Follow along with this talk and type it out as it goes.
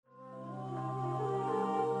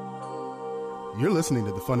You're listening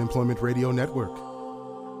to the Fun Employment Radio Network. The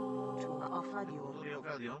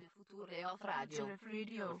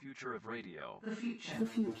future of radio. The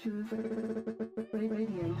future of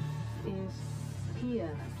radio is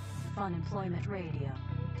here.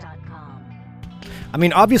 FunemploymentRadio.com. I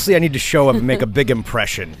mean, obviously, I need to show up and make a big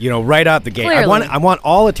impression, right out the gate. Clearly. I want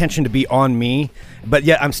all attention to be on me, but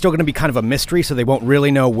yet I'm still going to be kind of a mystery, so they won't really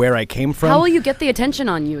know where I came from. How will you get the attention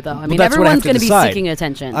on you, though? I mean, that's what I have everyone's going to be decide. seeking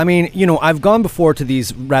attention. I mean, I've gone before to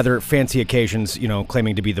these rather fancy occasions,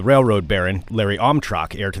 claiming to be the railroad baron, Larry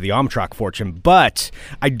Amtrak, heir to the Amtrak fortune, but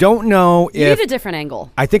I don't know you if... need a different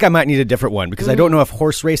angle. I think I might need a different one, because I don't know if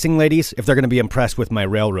horse racing ladies, if they're going to be impressed with my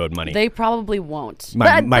railroad money. They probably won't.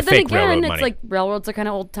 My but fake then again, railroad it's money. like railroads are kind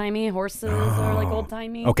of old-timey, horses are like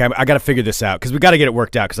old-timey. Okay, I got to figure this out, because we got to get it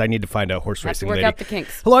worked out, because I need to find a horse Have to racing work lady. out the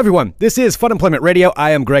kinks. Hello, everyone. This is Fun Employment Radio.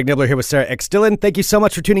 I am Greg Nibbler here with Sarah X. Dillon. Thank you so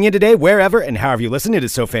much for tuning in today, wherever and however you listen. It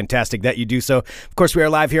is so fantastic that you do so. Of course, we are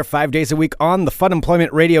live here 5 days a week on the Fun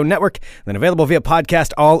Employment Radio Network, then available via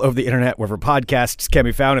podcast all over the internet, wherever podcasts can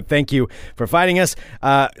be found. And thank you for finding us.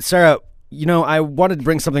 Sarah, I wanted to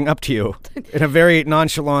bring something up to you in a very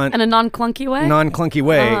nonchalant... In a non-clunky way? Non-clunky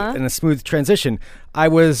way, in a smooth transition. I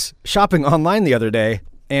was shopping online the other day,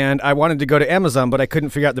 and I wanted to go to Amazon, but I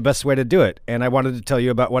couldn't figure out the best way to do it. And I wanted to tell you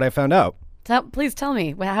about what I found out. Please tell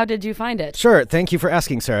me. How did you find it? Sure. Thank you for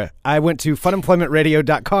asking, Sarah. I went to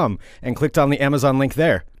funemploymentradio.com and clicked on the Amazon link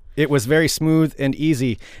there. It was very smooth and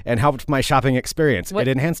easy and helped my shopping experience. It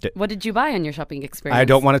enhanced it. What did you buy on your shopping experience? I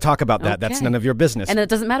don't want to talk about that. Okay. That's none of your business. And it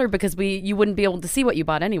doesn't matter because you wouldn't be able to see what you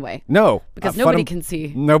bought anyway. No. Because nobody can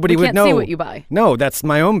see. Nobody we would can't know. see what you buy. No, that's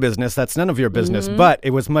my own business. That's none of your business. Mm-hmm. But it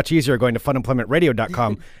was much easier going to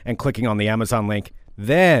funemploymentradio.com and clicking on the Amazon link,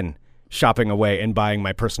 then shopping away and buying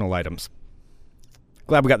my personal items.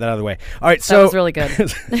 Glad we got that out of the way. All right, so that was really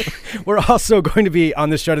good. We're also going to be on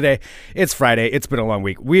this show today. It's Friday. It's been a long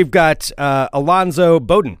week. We've got ALONZO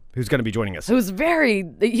BODDEN, who's going to be joining us. He was a very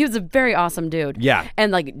awesome dude. Yeah.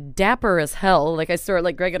 And like dapper as hell. Like I saw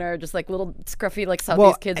like Greg and I are just like little scruffy like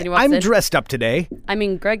Southeast kids. And he walks I'm in. dressed up today. I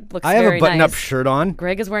mean, Greg looks I have very a button-up nice. shirt on.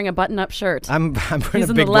 Greg is wearing a button-up shirt. I'm wearing He's a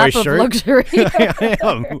in big the lap boy of shirt. luxury. I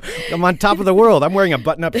am. I'm on top of the world. I'm wearing a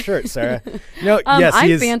button-up shirt, Sarah. No, yes, I'm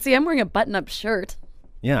he is. fancy. I'm wearing a button-up shirt.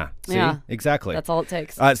 Yeah. See? Yeah. Exactly. That's all it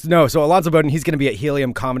takes. So ALONZO BODDEN, he's going to be at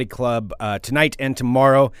HELIUM Comedy Club tonight and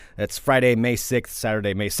tomorrow. That's Friday, May 6th,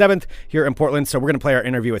 Saturday, May 7th here in Portland. So we're going to play our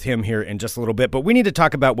interview with him here in just a little bit. But we need to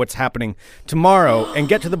talk about what's happening tomorrow and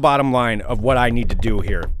get to the bottom line of what I need to do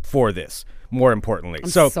here for this, more importantly. I'm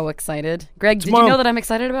so excited. Greg, did you know that I'm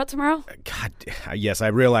excited about tomorrow? God, yes, I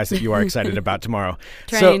realize that you are excited about tomorrow.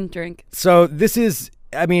 Drink. So this is...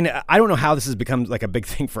 I mean, I don't know how this has become like a big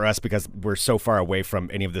thing for us because we're so far away from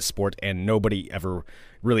any of this sport and nobody ever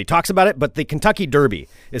really talks about it. But the Kentucky Derby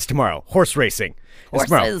is tomorrow. Horse racing is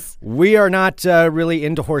tomorrow. Horses. We are not really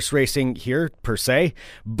into horse racing here per se,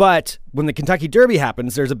 but when the Kentucky Derby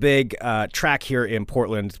happens, there's a big track here in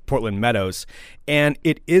Portland Meadows, and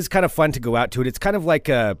it is kind of fun to go out to it. It's kind of like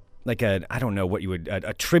a I don't know what you would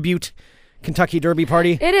a tribute Kentucky Derby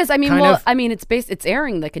party. It is. I mean, it's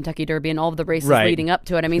airing the Kentucky Derby and all of the races Right. leading up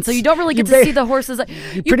to it. I mean, so you don't really get to see the horses.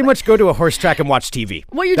 You pretty much go to a horse track and watch TV.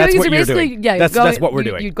 What you're That's doing what is you're basically, doing. yeah, That's what we're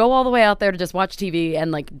doing. You go all the way out there to just watch TV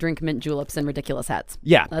and like drink mint juleps and ridiculous hats.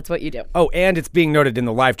 Yeah. That's what you do. Oh, and it's being noted in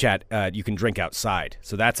the live chat, you can drink outside.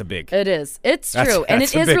 So that's a big... It is. It's true. And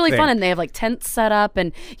that's it a is big really thing. fun. And they have like tents set up.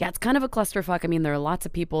 And yeah, it's kind of a clusterfuck. I mean, there are lots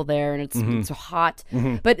of people there and it's hot.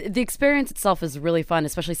 But the experience itself is really fun,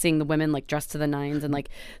 especially seeing the women like dressed to the nines and like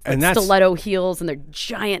stiletto heels and their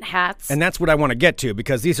giant hats. And that's what I want to get to,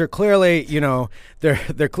 because these are clearly,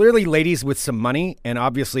 they're clearly ladies with some money. And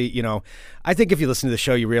obviously, I think if you listen to the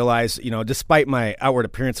show, you realize, despite my outward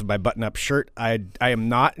appearance of my button-up shirt, I am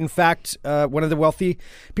not, in fact, one of the wealthy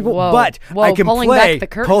people. Whoa. But Whoa, I can pulling play back the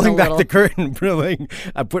curtain pulling a back little. the curtain. Really,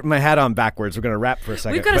 I'm putting my hat on backwards. We're gonna rap for a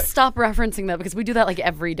second. We've got to but stop referencing that because we do that like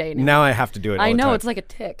every day now. now I have to do it. All I the know, time. it's like a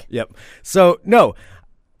tick. Yep. So no.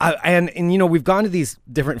 And we've gone to these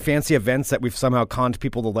different fancy events that we've somehow conned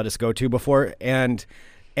people to let us go to before, and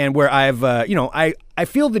where I've I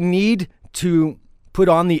feel the to put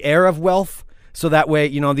on the air of wealth. So that way,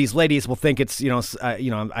 these ladies will think it's,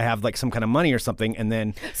 I have like some kind of money or something, and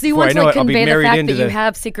then So you before want I to know like it, I'll be convey the married fact into that you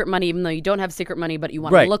have secret money, even though you don't have secret money, but you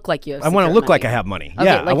want Right. to look like you have I want to secret look like I money. have money. Okay,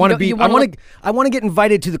 Yeah, like I want to you be. don't- I you want wanna to. I want to get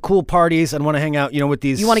invited to the cool parties and want to hang out, with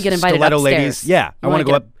these. You want to get invited stiletto upstairs. ladies. Yeah, I You want to wanna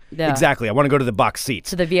go get up. yeah. Exactly, I want to go to the box seats.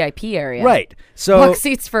 To the VIP area. Right. So Box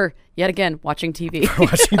seats for, yet again, watching TV.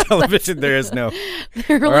 watching television, there is no.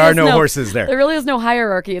 There really are is no horses there. There really is no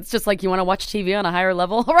hierarchy. It's just like you want to watch TV on a higher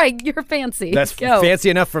level. All right, you're fancy. That's Go. fancy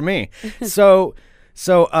enough for me. So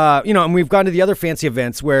So, and we've gone to the other fancy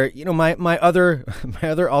events where, my other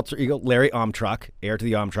alter ego, Larry Amtrak, heir to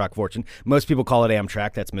the Amtrak fortune. Most people call it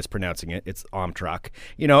Amtrak. That's mispronouncing it. It's Amtrak.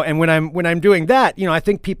 And when I'm doing that, I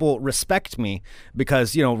think people respect me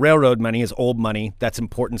because, railroad money is old money. That's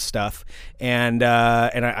important stuff. And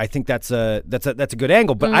I think that's a good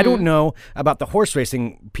angle. But I don't know about the horse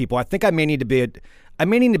racing people. I think I may need to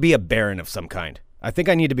be a baron of some kind. I think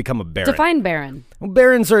I need to become a baron. Define baron. Well,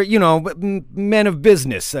 barons are, men of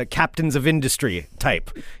business, captains of industry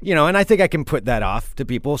type, and I think I can put that off to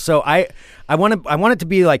people. So I want it to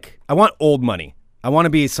be like, I want old money. I want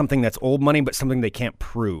to be something that's old money, but something they can't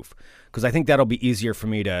prove. Because I think that'll be easier for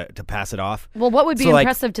me to pass it off. Well, what would be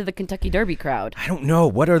impressive to the Kentucky Derby crowd? I don't know.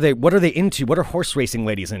 What are they into? What are horse racing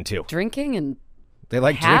ladies into? Drinking and they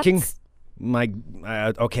like hats? Drinking?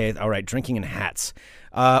 Okay, all right, drinking and hats.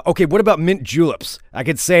 Okay, what about mint juleps? I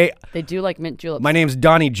could say they do like mint juleps. My name's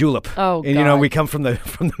Donnie Julep. Oh, and God. We come from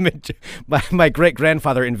the mint. My great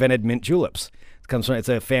grandfather invented mint juleps. It's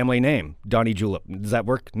a family name, Donnie Julep. Does that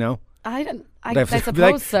work? No. I suppose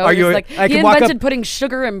like, so. Are you? He invented putting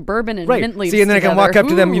sugar and bourbon and mint leaves See, and then together. I can walk up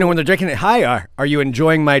to them, when they're drinking it. Hi, are you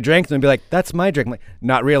enjoying my drink? And they'll be like, "That's my drink." I'm like,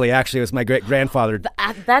 not really. Actually, it was my great grandfather.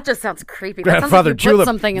 That just sounds creepy. Grandfather that sounds like you Julep. put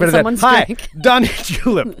something in someone's drink. Hi, Donnie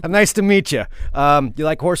Julep. Nice to meet you. You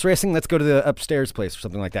like horse racing? Let's go to the upstairs place or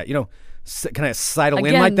something like that. Can I sidle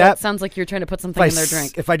in like that? That sounds like you're trying to put something in their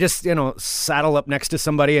drink. If I just, saddle up next to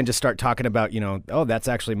somebody and just start talking about, oh, that's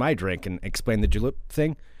actually my drink and explain the julep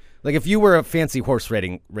thing. Like if you were a fancy horse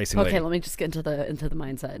racing lady. Okay, let me just get into the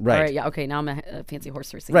mindset. Right. All right. Yeah. Okay. Now I'm a fancy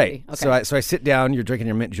horse racing lady. Right. Okay. So I sit down. You're drinking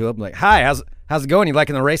your mint julep. I'm like, hi, how's it going? You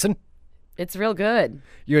liking the racing? It's real good.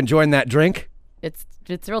 You enjoying that drink? It's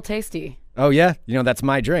real tasty. Oh yeah. That's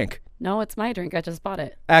my drink. No, it's my drink. I just bought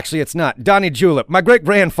it. Actually, it's not. Donnie Julep. My great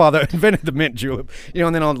grandfather invented the mint julep.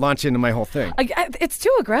 And then I'll launch into my whole thing. It's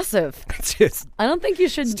too aggressive. I don't think you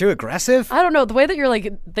should. It's too aggressive? I don't know. The way that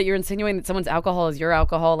you're insinuating that someone's alcohol is your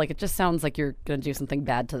alcohol, it just sounds like you're going to do something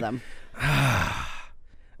bad to them.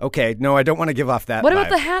 Okay, no, I don't want to give off that What vibe. about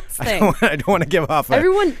the hats thing? I don't want to give off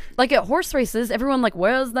Everyone, at horse races, everyone,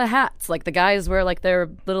 wears the hats. The guys wear, their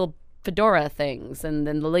little fedora things, and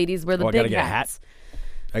then the ladies wear the big I gotta get hats. A hat?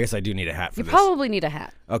 I guess I do need a hat for this. You probably need a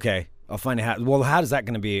hat. Okay, I'll find a hat. Well, how is that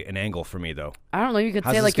going to be an angle for me, though? I don't know. You could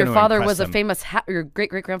How's say this your gonna father impress was a them? famous hat. Your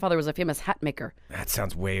great-great-grandfather was a famous hat maker. That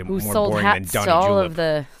sounds way who more sold boring hats than to Donnie all Julep. of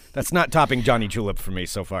the. That's not topping Johnny Julep for me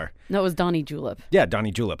so far. No, it was Donnie Julep. Yeah,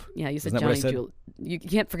 Donnie Julep. Yeah, you said Isn't that what I Johnny said? Julep. You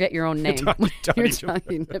can't forget your own name. Donnie You're Julep.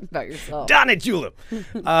 talking about yourself. Donnie Julep.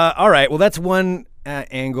 All right. Well, that's one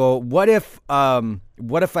angle. What if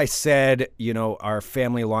I said, our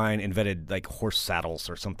family line invented horse saddles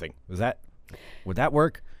or something? Would that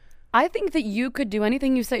work? I think that you could do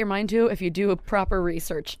anything you set your mind to if you do proper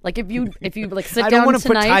research. If you sit down tonight. I don't want to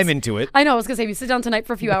put time into it. I know. I was gonna say if you sit down tonight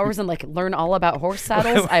for a few hours and learn all about horse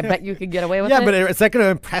saddles, I bet you could get away with it. Yeah, but is that going to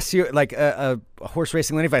impress you a horse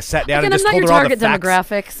racing lady if I sat down and just I'm not told your her all the target facts?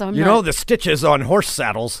 demographic, so I'm not. The stitches on horse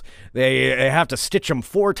saddles, they have to stitch them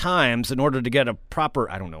 4 times in order to get a proper.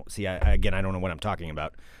 I don't know. See, I don't know what I'm talking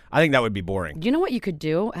about. I think that would be boring. Do you know what you could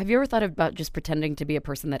do? Have you ever thought about just pretending to be a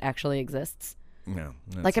person that actually exists? No.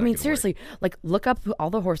 Seriously, look up all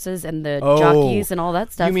the horses and the jockeys and all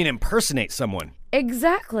that stuff. You mean impersonate someone?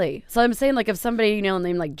 Exactly. So I'm saying, if somebody,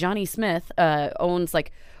 named Johnny Smith owns,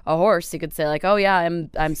 a horse, you could say, oh, yeah,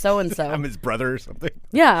 I'm so-and-so. I'm his brother or something.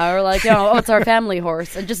 Yeah, or oh, it's our family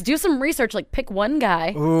horse. And just do some research, pick one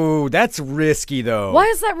guy. Ooh, that's risky, though. Why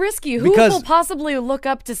is that risky? Who will possibly look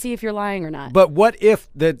up to see if you're lying or not? But what if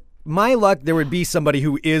my luck, there would be somebody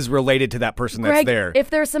who is related to that person that's there.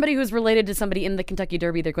 If there's somebody who's related to somebody in the Kentucky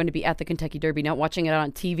Derby, they're going to be at the Kentucky Derby, not watching it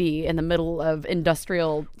on TV in the middle of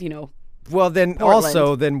industrial, Well, then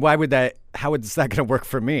Portland. why would that? How is that going to work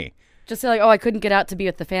for me? Just say I couldn't get out to be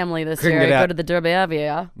with the family this year. I go to the Derby.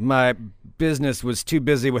 Yeah. My business was too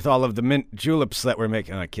busy with all of the mint juleps that we're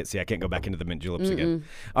making. I can't go back into the mint juleps again.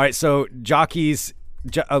 All right, so jockeys,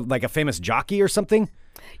 like a famous jockey or something.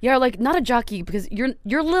 Yeah, not a jockey because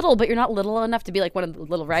you're little, but you're not little enough to be one of the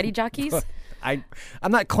little ridey jockeys. I'm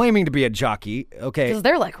not claiming to be a jockey, okay? Because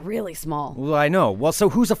they're really small. Well, I know. Well, so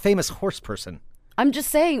who's a famous horse person? I'm just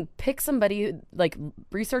saying, pick somebody,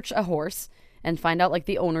 research a horse and find out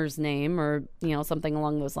the owner's name or something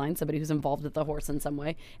along those lines. Somebody who's involved with the horse in some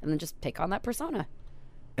way, and then just take on that persona.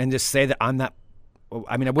 And just say that I'm that.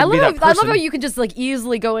 I mean, I love wouldn't be that person. I love how you can just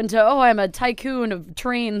easily go into, I'm a tycoon of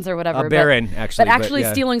trains or whatever. A baron, actually. But actually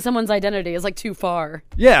stealing someone's identity is too far.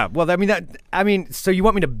 Yeah, well, so you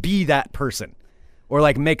want me to be that person, or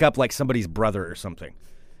make up somebody's brother or something?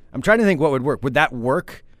 I'm trying to think what would work. Would that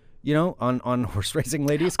work on horse racing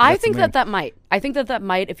ladies? I think that might. I think that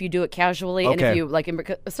might if you do it casually, and if you like,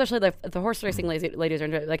 especially the horse racing ladies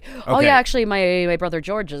are like, oh yeah, actually my brother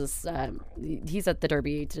George is he's at the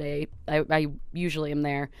Derby today. I usually am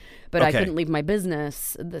there, but I couldn't leave my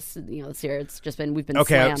business this year. It's just been we've been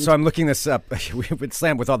slammed. So I'm looking this up. We've been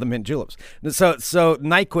slammed with all the mint juleps. So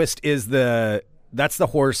Nyquist is that's the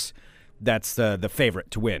horse that's the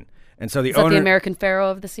favorite to win, and so the owner, the American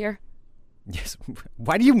Pharaoh of this year. Yes.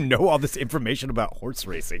 Why do you know all this information about horse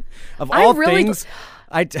racing? Of all things,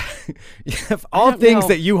 of all things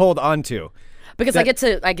that you hold on to. Because I get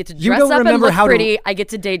to dress up and look pretty. I get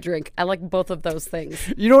to day drink. I like both of those things.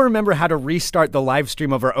 You don't remember how to restart the live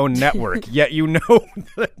stream of our own network, yet you know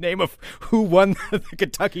the name of who won the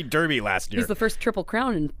Kentucky Derby last year. He's the first Triple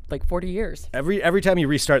Crown in like 40 years. Every time you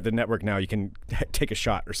restart the network now, you can take a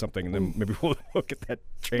shot or something, and then maybe we'll get that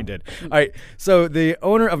trained in. All right, so the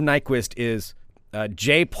owner of Nyquist is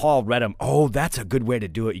J. Paul Redham. Oh, that's a good way to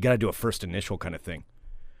do it. You got to do a first initial kind of thing.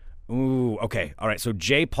 Ooh, okay. All right. So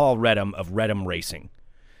J. Paul Redham of Redham Racing.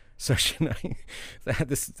 So should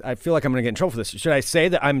I feel like I'm going to get in trouble for this. Should I say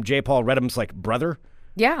that I'm J. Paul Redham's like brother?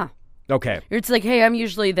 Yeah. Okay. It's like, hey, I'm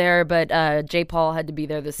usually there, but J. Paul had to be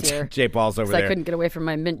there this year. J. Paul's over there. I couldn't get away from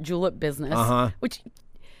my mint julep business. Which,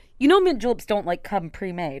 mint juleps don't like come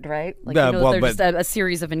pre-made, right? Like they're just a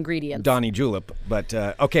series of ingredients. Donnie Julep. But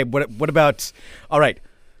okay, what about? All right,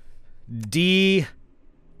 D.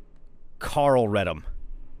 Carl Redham.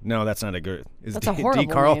 No, that's not a good. That's a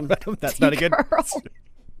horrible name. That's not a good.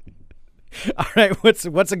 All right,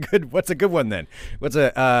 what's a good one then? What's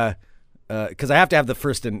a because I have to have the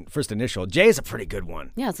first initial. J is a pretty good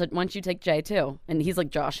one. Yeah, so why don't you take J too? And he's like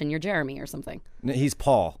Josh and you're Jeremy or something. He's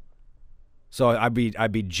Paul. So I'd be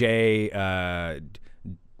J.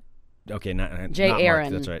 Okay, not J. not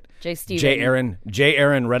Aaron. Mark, that's right. J. Steven. J.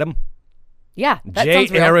 Aaron Redham. Yeah, that J.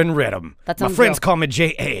 sounds real. Aaron Redham. That sounds My friends real. call me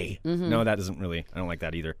J.A. No, that doesn't really. I don't like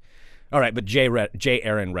that either. All right, but J.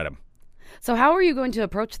 Aaron Redham. So how are you going to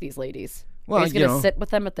approach these ladies? Well, are you going to sit with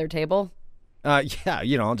them at their table? Yeah,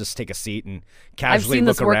 I'll just take a seat and casually look around. I've seen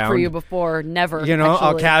this work for you before. Never.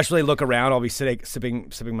 I'll casually look around. I'll be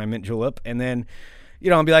sipping my mint julep, and then,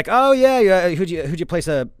 I'll be like, oh yeah, who'd you place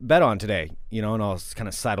a bet on today? And I'll kind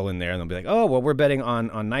of sidle in there, and they'll be like, oh well, we're betting on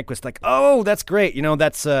Nyquist. Like, oh, that's great.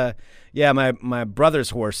 That's my brother's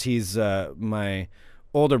horse. He's my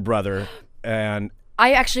older brother, and.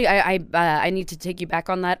 I need to take you back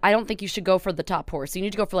on that. I don't think you should go for the top horse. You need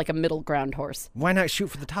to go for like a middle ground horse. Why not shoot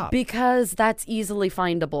for the top? Because that's easily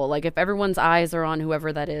findable. Like if everyone's eyes are on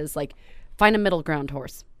whoever that is, like find a middle ground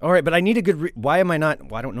horse. All right, but I need a good. Why am I not?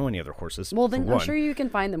 Well, I don't know any other horses. Well, then I'm sure you can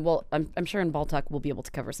find them. Well, I'm sure in Baltuck we'll be able to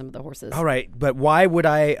cover some of the horses. All right, but why would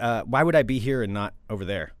I be here and not over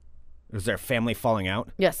there? Was there a family falling out?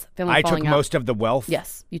 Yes, family falling out. I took most of the wealth?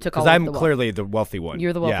 Yes, you took all of the wealth. Because I'm clearly the wealthy one.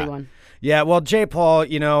 You're the wealthy one. Yeah, well, J. Paul,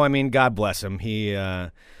 God bless him.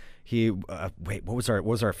 Wait, what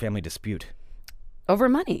was our family dispute? Over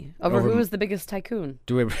money. Over who was the biggest tycoon.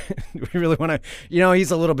 Do we really want to?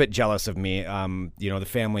 He's a little bit jealous of me. The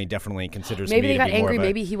family definitely considers maybe me they to got be angry. more of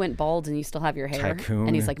Maybe he went bald and you still have your hair. Tycoon.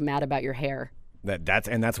 And he's like mad about your hair.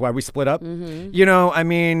 That's why we split up.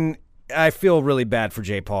 Mm-hmm. I feel really bad for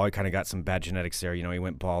J. Paul. He kind of got some bad genetics there. He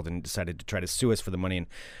went bald and decided to try to sue us for the money. And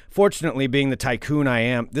fortunately, being the tycoon I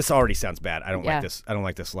am, this already sounds bad. I don't like this. I don't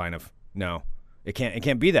like this line of no. It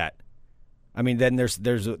can't be that. Then there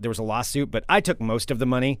was a lawsuit, but I took most of the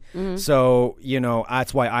money. Mm-hmm. So,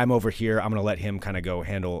 that's why I'm over here. I'm going to let him kind of go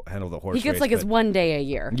handle the horse race. He gets his 1 day a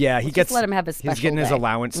year. Yeah, just let him have his special He's getting his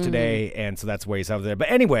allowance today, and so that's why he's over there.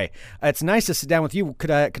 But anyway, it's nice to sit down with you.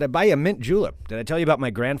 Could I buy you a mint julep? Did I tell you about my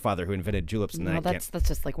grandfather who invented juleps? No, that's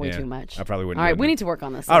just like way too much. I probably wouldn't. All right, we need to work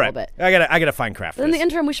on this a little bit. I gotta find craft. In the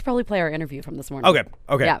interim, we should probably play our interview from this morning.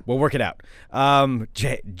 Okay. Yeah. We'll work it out.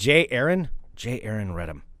 J. Aaron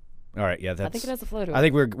Redham. All right, yeah, I think it has a flow to it. I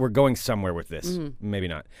think we're going somewhere with this. Mm-hmm. Maybe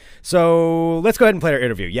not. So let's go ahead and play our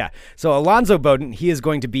interview. Yeah. So Alonzo Bodden, he is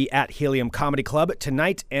going to be at HELIUM Comedy Club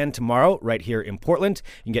tonight and tomorrow right here in Portland.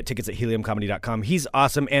 You can get tickets at heliumcomedy.com. He's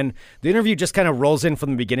awesome. And the interview just kind of rolls in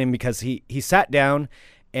from the beginning because he sat down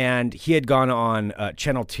and he had gone on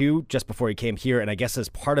Channel 2 just before he came here. And I guess as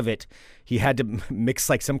part of it, he had to mix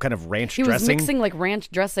like some kind of ranch dressing. He was mixing like ranch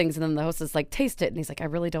dressings, and then the host is like, taste it. And he's like, I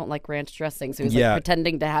really don't like ranch dressing. So he was like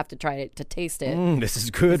pretending to have to try it to taste it. This is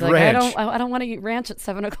good he's ranch. Like, I don't want to eat ranch at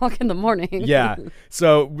 7 o'clock in the morning. Yeah.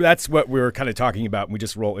 So that's what we were kind of talking about. And we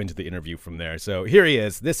just roll into the interview from there. So here he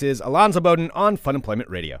is. This is Alonzo Bodden on Fun Employment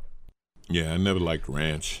Radio. Yeah, I never liked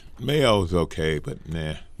ranch. Mayo is okay, but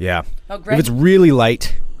nah. Yeah. Oh, Greg? If it's really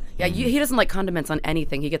light. Yeah, he doesn't like condiments on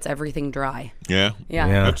anything. He gets everything dry. Yeah? Yeah.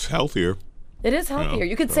 That's healthier. It is healthier.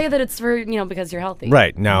 You could say that it's for, because you're healthy.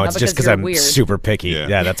 Right. No, Not it's just because you're I'm weird. super picky.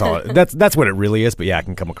 Yeah, that's all. That's what it really is. But yeah, I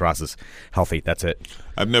can come across as healthy. That's it.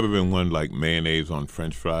 I've never been one like mayonnaise on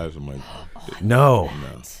French fries. I'm like, no.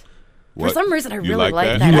 For some reason, I You really like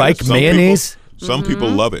that? that. You like mayonnaise? Some people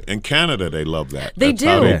love it. In Canada, they love that. They That's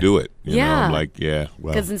how do. they do it. You know? Yeah. I'm like, yeah.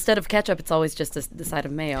 Well, Because instead of ketchup, it's always just the side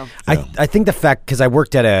of mayo. I think the fact, because I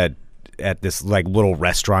worked at this like little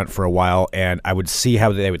restaurant for a while, and I would see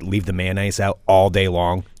how they would leave the mayonnaise out all day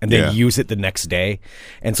long and then use it the next day.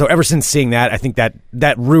 And so ever since seeing that, I think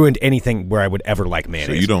that ruined anything where I would ever like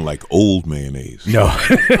mayonnaise. so you don't like old mayonnaise? No.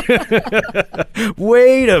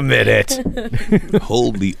 Wait a minute.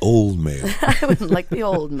 Hold the old mayo. I wouldn't like the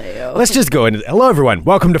old mayo. Let's just go into hello, everyone.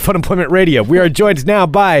 Welcome to Fun Employment Radio. We are joined now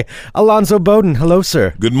by Alonzo Bowden. Hello,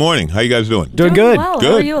 sir. Good morning. How you guys doing? Doing good. Well. Good.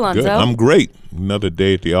 How are you, Alonzo? Good. I'm great. Another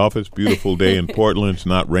day at the office. Beautiful day in Portland. It's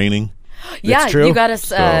not raining. Yeah, true. you got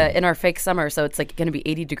us in our fake summer, so it's like going to be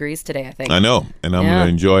 80 degrees today, I think. I know, and I'm going to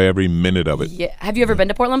enjoy every minute of it. Yeah. Have you ever been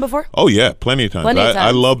to Portland before? Oh, yeah, plenty of times. Plenty of I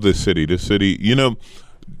times. love this city. This city,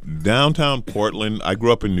 downtown Portland, I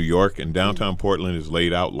grew up in New York, and downtown Portland is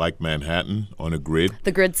laid out like Manhattan on a grid.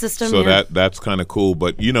 The grid system. So yeah. that's kind of cool.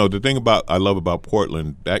 But, the thing I love about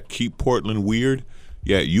Portland, that keep Portland weird.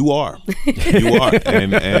 Yeah, you are. You are.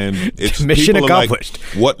 And it's Mission people are accomplished.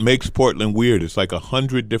 Like, what makes Portland weird? It's like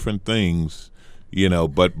 100 different things,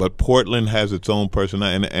 but Portland has its own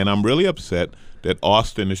personality. And I'm really upset that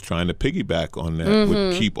Austin is trying to piggyback on that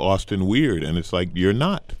with keep Austin weird. And it's like, you're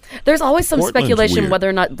not. There's always some Portland's speculation weird. whether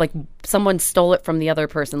or not like someone stole it from the other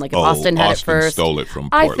person. Like if Austin had Austin it first. stole it from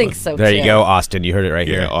I Portland. think so, There too. you go, Austin. You heard it right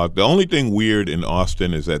Yeah, here. the only thing weird in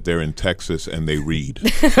Austin is that they're in Texas and they read.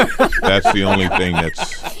 That's the only thing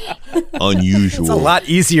that's unusual. It's a lot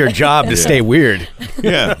easier job to stay weird.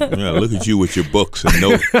 Yeah, look at you with your books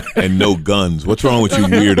and no guns. What's wrong with you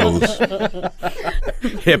weirdos?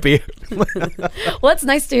 Hippie. Well, it's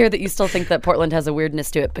nice to hear that you still think that Portland has a weirdness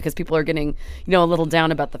to it because people are getting, a little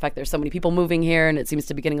down about the fact there's so many people moving here and it seems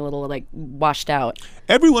to be getting a little like washed out.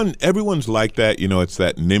 Everyone's like that. It's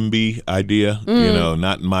that NIMBY idea.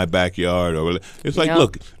 Not in my backyard. Or it's like,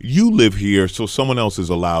 look, you live here, so someone else is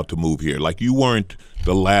allowed to move here. Like you weren't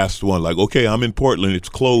the last one. Like, okay, I'm in Portland. It's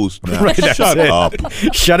closed now. Right, that's Shut it. up.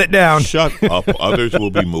 Shut it down. Shut up. Others will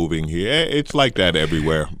be moving here. It's like that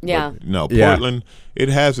everywhere. Yeah. But no, Yeah. Portland, it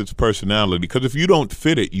has its personality because if you don't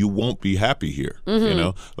fit it, you won't be happy here.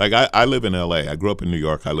 Like I live in L.A. I grew up in New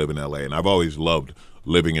York. I live in L.A. and I've always loved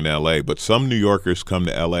living in L.A. But some New Yorkers come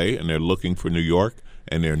to L.A. and they're looking for New York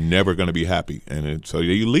and they're never going to be happy. And so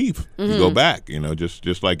you leave. You go back.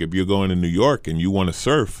 Just like if you're going to New York and you want to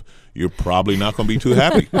surf, you're probably not going to be too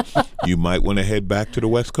happy. You might want to head back to the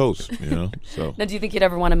West Coast, So Now, do you think you'd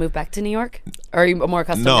ever want to move back to New York? Or are you more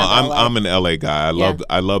accustomed no, to LA? I'm an LA guy.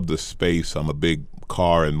 I love the space. I'm a big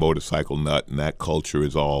car and motorcycle nut, and that culture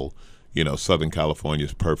is all. Southern California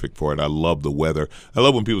is perfect for it. I love the weather. I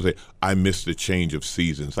love when people say, I miss the change of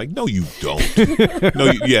seasons. Like, no, you don't.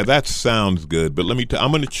 No, yeah, that sounds good. But let me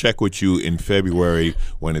I'm going to check with you in February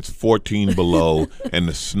when it's 14 below and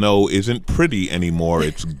the snow isn't pretty anymore.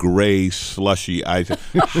 It's gray, slushy ice.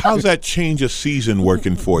 How's that change of season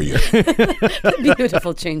working for you?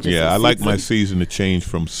 Beautiful changes. Yeah, I like my season to change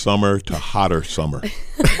from summer to hotter summer.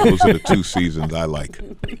 Those are the two seasons I like.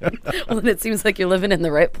 Well, then it seems like you're living in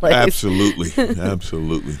the right place. Absolutely.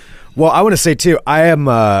 Absolutely. Well, I want to say too, I'm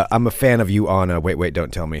a fan of you on Wait,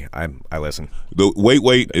 Don't Tell Me. I listen. The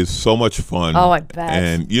Wait is so much fun. Oh, I bet.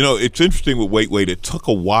 And it's interesting with Wait. It took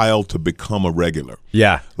a while to become a regular.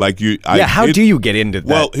 Yeah. Like you. How do you get into that?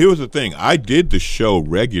 Well, here's the thing. I did the show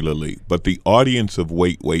regularly, but the audience of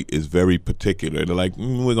Wait is very particular. They're like,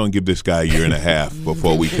 we're going to give this guy a year and a half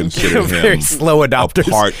before we consider Very him slow adopters. a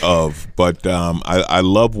part of. But I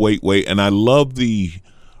love Wait, and I love the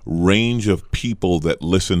range of people that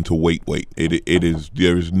listen to Wait.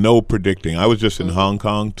 There's no predicting. I was just in Hong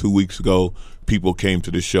Kong 2 weeks ago. People came to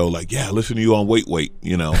the show like, yeah, listen to you on Wait.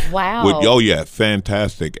 Wow. Oh yeah,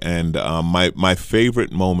 fantastic. And my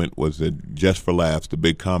favorite moment was at Just for Laughs, the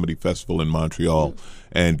big comedy festival in Montreal.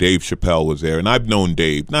 And Dave Chappelle was there, and I've known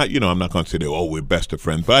Dave. Not, I'm not going to say that, we're best of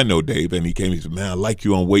friends, but I know Dave. And he came, he said, man, I like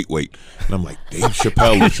you on Wait. And I'm like, Dave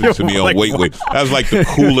Chappelle listens to me on Wait. That was like the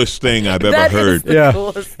coolest thing I've ever heard.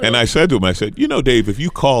 Coolest thing. And I said to him, Dave, if you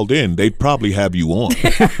called in, they'd probably have you on.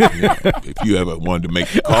 If you ever wanted to make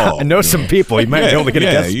the call. I know some people. You might be able to get a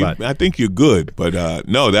guest spot. I think you're good, but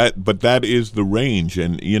that is the range,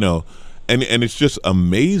 and and it's just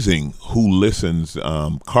amazing who listens.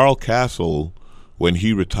 Carl Castle, when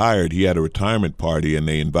he retired, he had a retirement party, and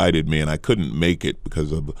they invited me, and I couldn't make it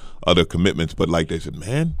because of other commitments. But like they said,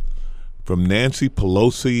 man, from Nancy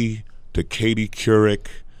Pelosi to Katie Couric.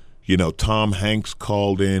 You know, Tom Hanks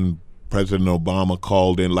called in. President Obama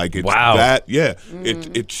called in. Like, it's that. Yeah,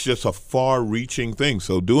 it's just a far-reaching thing.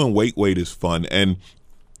 So doing Wait is fun. And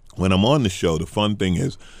when I'm on the show, the fun thing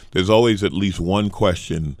is there's always at least one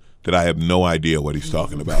question that I have no idea what he's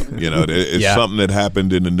talking about. You know, it's something that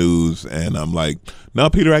happened in the news, and I'm like, no,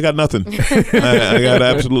 Peter, I got nothing. I got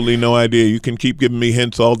absolutely no idea. You can keep giving me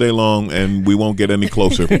hints all day long, and we won't get any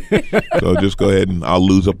closer. So just go ahead, and I'll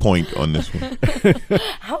lose a point on this one.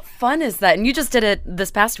 How fun is that? And you just did it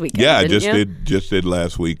this past weekend, yeah, I didn't just did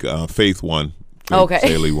last week. Faith won. Okay.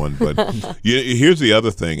 Saley won. But here's the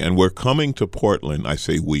other thing, and we're coming to Portland. I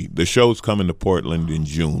say we. The show's coming to Portland in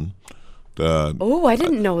June. I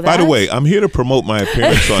didn't know that. By the way, I'm here to promote my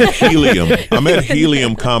appearance on Helium. I'm at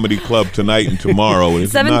Helium Comedy Club tonight and tomorrow.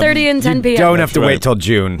 7:30 and 10 p.m. Don't have to wait till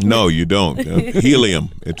June. No, you don't. Helium.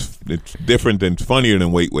 It's different and funnier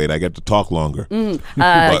than Wait. I get to talk longer.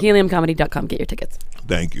 HeliumComedy.com. Get your tickets.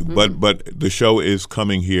 Thank you. But the show is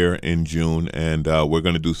coming here in June, and we're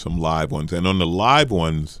going to do some live ones. And on the live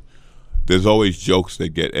ones, there's always jokes that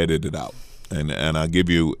get edited out. And I'll give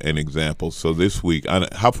you an example. So this week,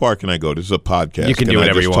 how far can I go? This is a podcast. You can do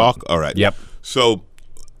whatever you want. All right. Yep. So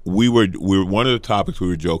we were one of the topics we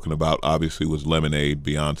were joking about, obviously, was Lemonade,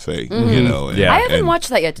 Beyonce. You know, and, I haven't watched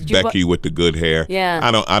that yet. Did you? Becky with the good hair. Yeah.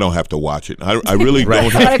 I don't have to watch it. I really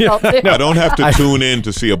don't. I don't have to tune in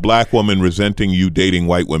to see a black woman resenting you dating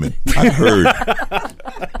white women. I've heard.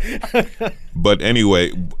 But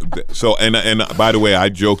anyway, so and by the way, I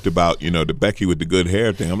joked about the Becky with the good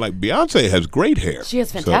hair thing. I'm like, Beyonce has great hair. She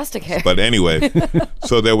has fantastic hair. But anyway,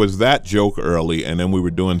 so there was that joke early, and then we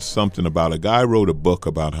were doing something about a guy wrote a book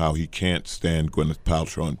about how he can't stand Gwyneth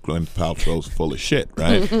Paltrow, and Gwyneth Paltrow's full of shit,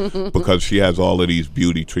 right? Because she has all of these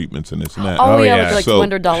beauty treatments and this and that. Oh yeah, like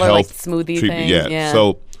 $200 like smoothie thing. Yeah.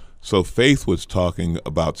 So Faith was talking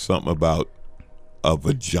about something about a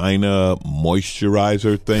vagina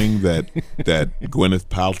moisturizer thing that Gwyneth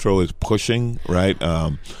Paltrow is pushing, right?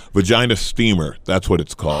 Vagina steamer, that's what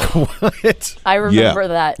it's called. What? I remember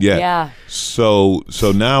that. Yeah. So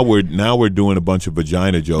now we're doing a bunch of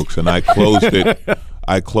vagina jokes, and I closed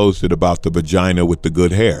it about the vagina with the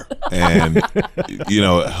good hair, and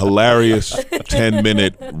hilarious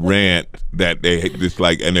 10-minute rant that they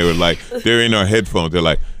were like, they're in our headphones, they're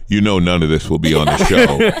like, none of this will be on the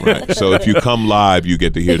show, right? So if you come live, you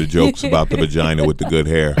get to hear the jokes about the vagina with the good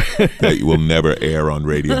hair that you will never air on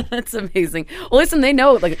radio. That's amazing. Well, listen, they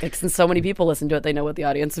know, like since so many people listen to it, they know what the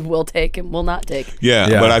audience will take and will not take.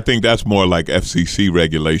 Yeah. But I think that's more like FCC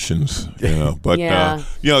regulations, But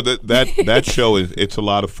that show it's a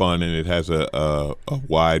lot of fun, and it has a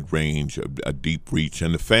wide range, a deep reach,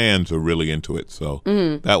 and the fans are really into it. So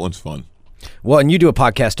that one's fun. Well, and you do a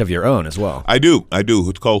podcast of your own as well. I do.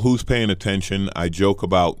 It's called Who's Paying Attention. I joke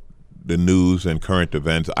about the news and current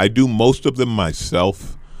events. I do most of them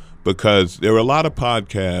myself because there are a lot of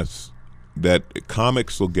podcasts that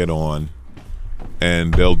comics will get on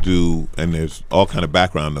and they'll do, and there's all kind of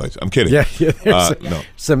background noise. I'm kidding. Yeah. No.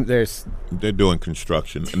 They're doing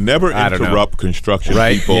construction. Never interrupt construction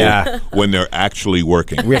people when they're actually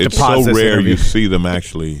working. It's so rare you see them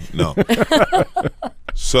actually. No.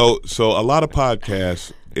 So a lot of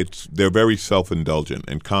podcasts, they're very self-indulgent,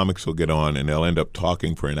 and comics will get on and they'll end up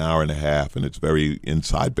talking for an hour and a half, and it's very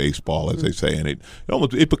inside baseball, as they say, and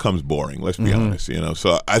it becomes boring. Let's be honest,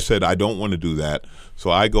 So I said I don't want to do that. So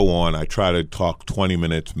I go on. I try to talk 20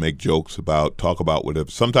 minutes, make jokes talk about whatever.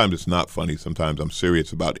 Sometimes it's not funny. Sometimes I'm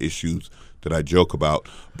serious about issues that I joke about.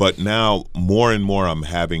 But now more and more I'm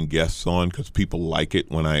having guests on because people like it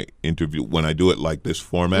when I do it like this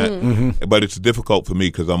format. But it's difficult for me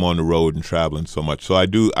because I'm on the road and traveling so much. So I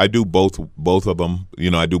do both of them.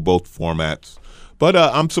 I do both formats. But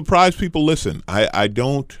I'm surprised people listen. I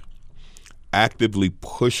don't actively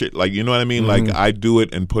push it, like, you know what I mean? Like, I do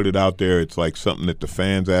it and put it out there. It's like something that the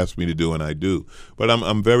fans ask me to do, and I do. But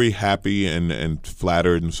I'm very happy and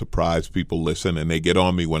flattered and surprised people listen, and they get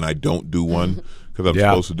on me when I don't do one because I'm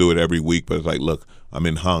supposed to do it every week. But it's like, look, I'm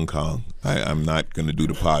in Hong Kong. I'm not going to do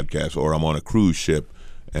the podcast, or I'm on a cruise ship.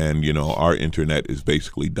 And, our internet is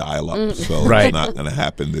basically dial-up, so it's not going to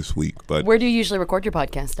happen this week. But where do you usually record your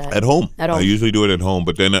podcast at? At home. I usually do it at home,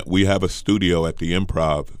 but then we have a studio at the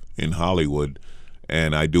Improv in Hollywood,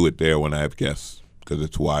 and I do it there when I have guests because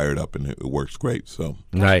it's wired up and it works great. So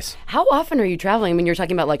nice. How often are you traveling? I mean, you're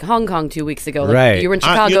talking about like Hong Kong 2 weeks ago. Like, you were in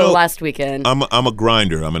Chicago last weekend. I'm a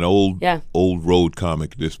grinder. I'm an old road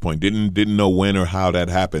comic at this point. Didn't know when or how that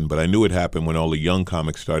happened, but I knew it happened when all the young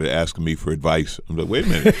comics started asking me for advice. I'm like, wait a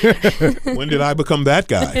minute, when did I become that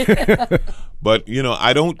guy? But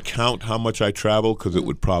I don't count how much I travel because it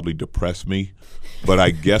would probably depress me. but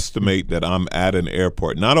I guesstimate that I'm at an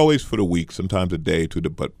airport, not always for the week, sometimes a day to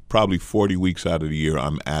but probably 40 weeks out of the year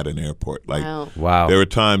I'm at an airport. Like, wow. There are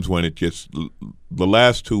times when it just, the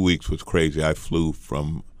last 2 weeks was crazy. I flew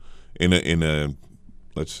from, in a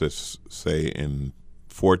let's just say in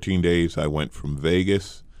 14 days, I went from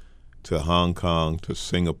Vegas to Hong Kong to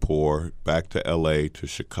Singapore, back to LA to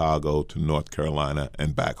Chicago to North Carolina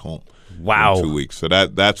and back home. Wow. In 2 weeks. So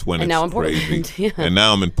that's when and it's now I'm crazy. Yeah. And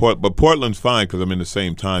now I'm in Portland. But Portland's fine because I'm in the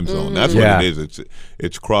same time zone. That's what it is.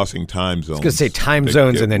 It's crossing time zones. I was going to say time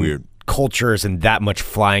zones and then weird. Cultures and that much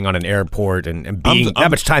flying on an airport and being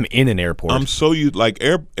that much time in an airport. I'm so used, like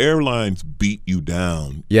airlines beat you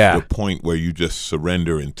down to the point where you just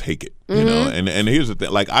surrender and take it. You know, and here's the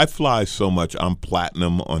thing, like I fly so much, I'm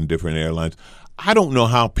platinum on different airlines. I don't know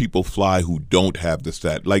how people fly who don't have the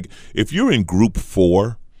stat. Like if you're in group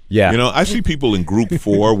 4, you know, I see people in group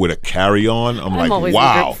 4 with a carry-on. I'm like,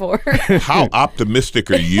 wow, how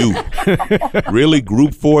optimistic are you? Really,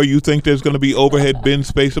 group 4, you think there's going to be overhead bin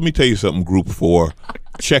space? Let me tell you something, group 4.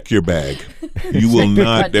 Check your bag. You will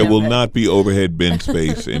not. There will not be overhead bin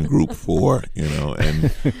space in group 4. You know,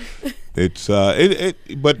 and it's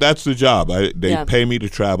but that's the job. They pay me to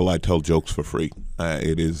travel. I tell jokes for free.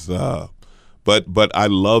 It is. But I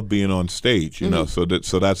love being on stage, you know, so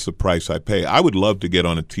that's the price I pay. I would love to get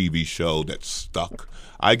on a TV show that's stuck.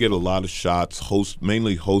 I get a lot of shots,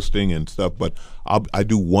 mainly hosting and stuff, but I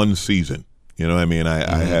do one season. You know what I mean?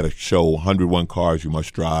 I had a show, 101 Cars You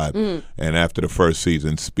Must Drive, and after the first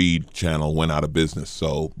season, Speed Channel went out of business.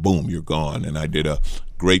 So, boom, you're gone. And I did a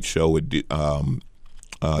great show with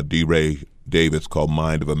D. Ray Davis called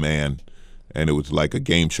Mind of a Man, and it was like a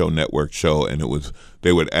game show network show, and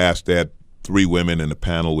they would ask that 3 women and the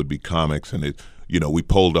panel would be comics, and we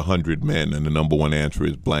polled 100 men, and the number one answer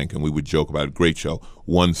is blank, and we would joke about it. Great show,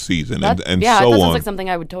 one season, and so on. Yeah, that sounds like something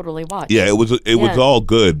I would totally watch. Yeah, it was all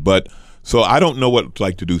good, but so I don't know what it's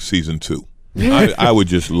like to do season 2. I would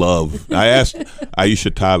just love. I asked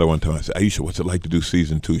Aisha Tyler one time. I said, Aisha, what's it like to do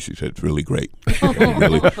season 2? She said, it's really great.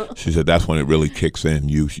 She said that's when it really kicks in.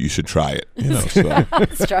 You should try it. You know, so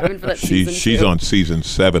striving for that season 2. She's on season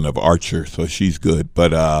 7 of Archer, so she's good. But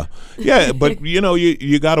but you know,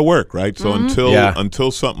 you got to work, right? So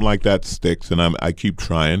until something like that sticks, and I keep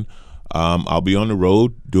trying, I'll be on the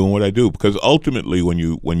road doing what I do, because ultimately when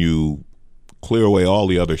you clear away all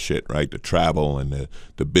the other shit, right? The travel and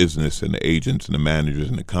the business and the agents and the managers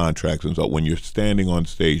and the contracts. And so when you're standing on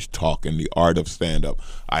stage talking, the art of stand-up,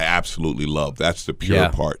 I absolutely love. That's the pure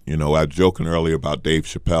part. You know, I was joking earlier about Dave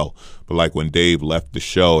Chappelle, but like when Dave left the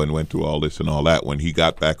show and went through all this and all that, when he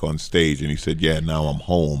got back on stage and he said, yeah, now I'm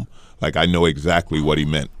home, like I know exactly what he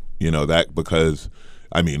meant. You know, that because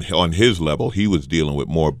I mean, on his level, he was dealing with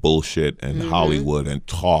more bullshit and Hollywood and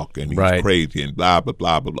talk, and he's crazy and blah, blah,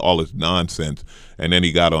 blah, blah, all this nonsense. And then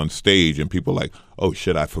he got on stage, and people like, oh,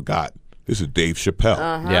 shit, I forgot. This is Dave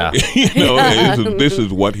Chappelle. Yeah. You know, this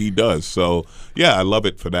is what he does. So, yeah, I love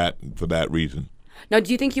it for that reason. Now,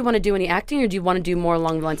 do you think you want to do any acting, or do you want to do more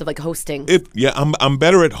along the lines of like hosting? I'm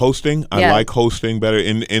better at hosting. I like hosting better.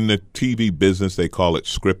 In the TV business, they call it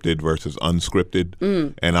scripted versus unscripted,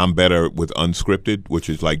 and I'm better with unscripted, which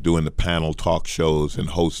is like doing the panel talk shows and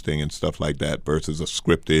hosting and stuff like that, versus a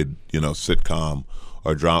scripted, you know, sitcom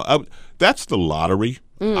or drama. That's the lottery.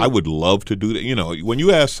 I would love to do that. You know, when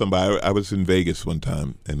you ask somebody, I was in Vegas one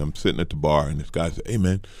time, and I'm sitting at the bar, and this guy said, hey,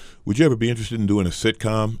 man, would you ever be interested in doing a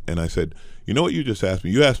sitcom? And I said, you know what you just asked me?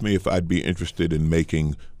 You asked me if I'd be interested in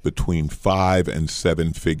making between 5 and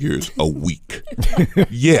 7 figures a week.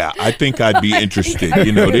 Yeah, I think I'd be interested.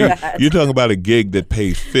 You know, you're talking about a gig that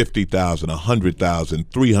pays $50,000, $100,000,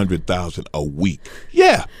 $300,000 a week.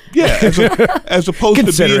 Yeah. As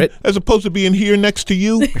opposed to being here next to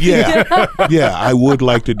you. Yeah, I would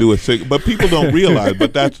like to do a thing, but people don't realize.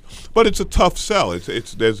 But it's a tough sell.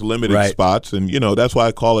 There's limited spots, and you know that's why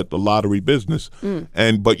I call it the lottery business.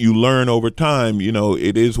 But you learn over time. You know,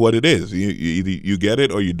 it is what it is. You get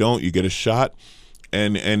it or you don't. You get a shot,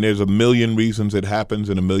 and there's a million reasons it happens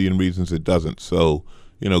and a million reasons it doesn't. So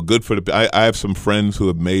you know, good for the. I have some friends who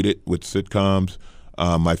have made it with sitcoms.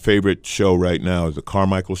 My favorite show right now is the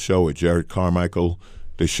Carmichael Show with Jared Carmichael.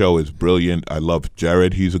 The show is brilliant. I love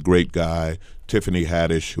Jared. He's a great guy. Tiffany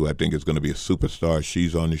Haddish, who I think is going to be a superstar,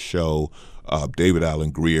 she's on the show. David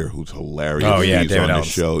Alan Grier, who's hilarious. Oh, yeah, he's David on the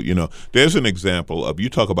show. You know, there's an example of, you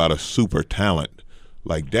talk about a super talent.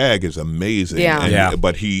 Like Dag is amazing.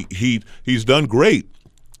 But he's done great.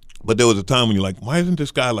 But there was a time when you're like, why isn't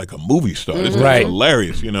this guy like a movie star? This guy's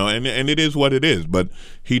hilarious, you know, and it is what it is. But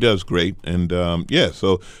he does great. And,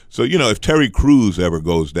 so you know, if Terry Cruz ever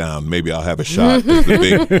goes down, maybe I'll have a shot at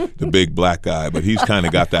the big black guy. But he's kind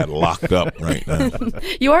of got that locked up right now.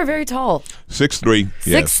 You are very tall. 6'3".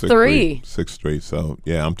 Yeah, 6'3". 6'3". So,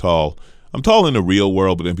 yeah, I'm tall. I'm tall in the real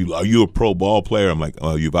world, but then people, are you a pro ball player? I'm like,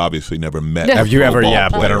 oh, you've obviously never met. Have you ever,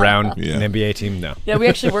 been around an NBA team? No. Yeah, we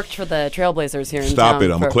actually worked for the Trailblazers here in Stop town.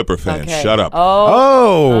 it. I'm a Clipper fan. Okay. Shut up.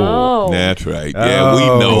 Oh. That's right. Yeah,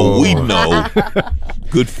 we know.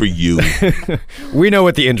 Good for you. We know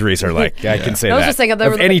what the injuries are like. I can say that. I was just saying,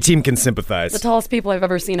 if any team can sympathize. The tallest people I've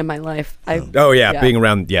ever seen in my life. Being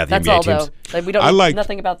around the That's NBA all, teams. though. Like, we don't know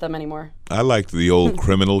nothing about them anymore. I liked the old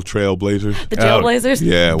criminal Trailblazers. The Jailblazers?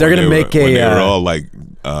 Yeah. They're going to make when they were all like,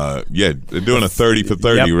 they're doing a 30 for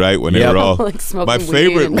 30, right? When they were all like smoking my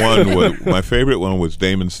favorite weed. my favorite one was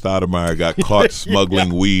Damon Stoudemire got caught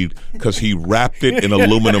smuggling weed because he wrapped it in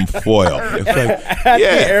aluminum foil. It's like, at the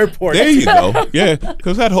airport. There you go. Yeah,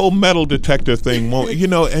 because that whole metal detector thing won't, you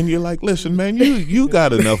know, and you're like, listen, man, you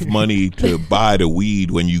got enough money to buy the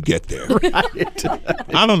weed when you get there. Right.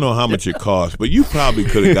 I don't know how much it costs, but you probably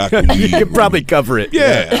could have got the weed. You could probably cover it.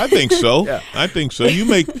 Yeah, I think so. Yeah. I think so. You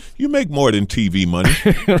make more than TV money.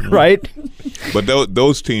 Right. But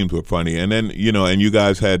those teams were funny. And then, you know, and you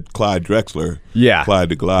guys had Clyde Drexler. Yeah. Clyde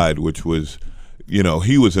the Glide, which was, you know,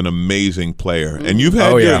 he was an amazing player. And you've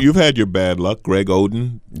had your bad luck. Greg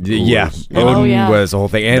Oden. Oden was the whole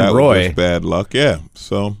thing. And that Roy. was bad luck. Yeah.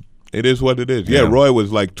 So it is what it is. Yeah, Roy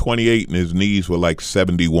was like 28 and his knees were like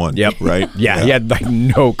 71. Yep. Right? Yeah, he had like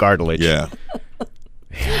no cartilage. Yeah.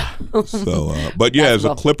 So, but yeah, as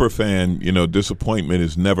a Clipper fan, you know, disappointment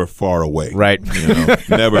is never far away. Right. You know,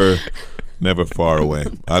 never far away.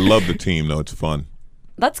 I love the team, though. It's fun.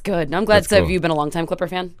 That's good. I'm glad. So have you been a longtime Clipper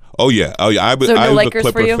fan? Oh, yeah. I was Lakers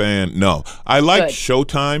a for you? Clipper fan. No. I liked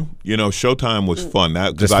Showtime. You know, Showtime was fun.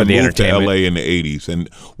 Because I moved to L.A. in the 80s. And,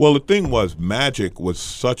 well, the thing was, Magic was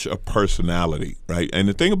such a personality, right? And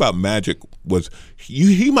the thing about Magic was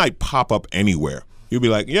he might pop up anywhere. You'd be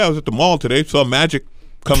like, yeah, I was at the mall today, saw Magic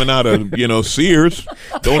coming out of, you know, Sears.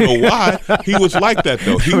 Don't know why. He was like that,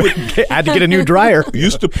 though. He would had to get a new dryer.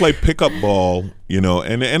 Used to play pickup ball, you know,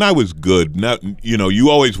 and I was good. Not, you know,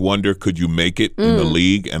 you always wonder, could you make it in the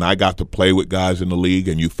league? And I got to play with guys in the league,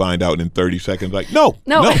 and you find out in 30 seconds, like, no,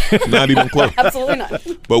 not even close. Absolutely not.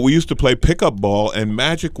 But we used to play pickup ball, and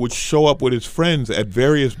Magic would show up with his friends at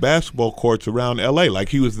various basketball courts around L.A. like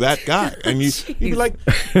he was that guy. And you'd be like,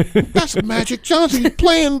 that's Magic Johnson. He's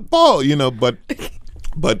playing ball, you know,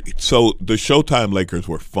 But so the Showtime Lakers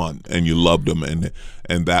were fun, and you loved them,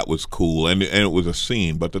 and that was cool, and it was a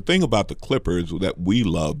scene. But the thing about the Clippers that we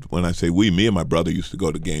loved, when I say we, me and my brother used to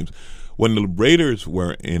go to games. When the Raiders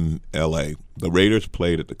were in L.A., the Raiders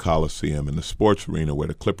played at the Coliseum, and the sports arena where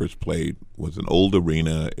the Clippers played was an old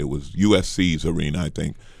arena. It was USC's arena, I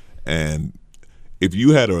think. And if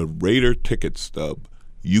you had a Raider ticket stub,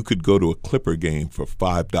 you could go to a Clipper game for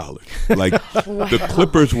 $5. Like, the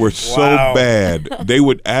Clippers were so bad, they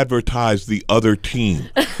would advertise the other team.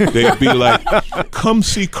 They'd be like, come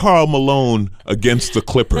see Karl Malone against the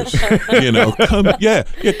Clippers. You know,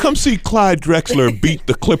 come see Clyde Drexler beat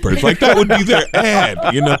the Clippers. Like, that would be their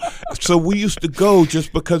ad, you know. So we used to go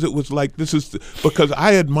just because it was like, because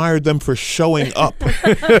I admired them for showing up.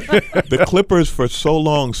 The Clippers for so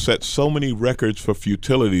long set so many records for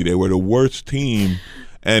futility. They were the worst team.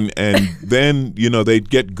 And then, you know, they'd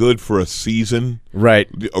get good for a season. Right.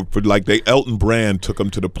 Like Elton Brand took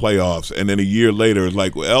them to the playoffs, and then a year later, it's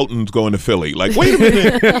like, well, Elton's going to Philly. Like, wait a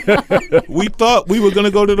minute. We thought we were going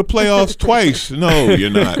to go to the playoffs twice. No,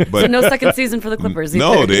 you're not. But so no second season for the Clippers either.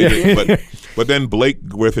 No, they didn't. But then Blake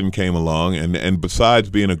Griffin came along, and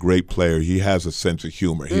besides being a great player, he has a sense of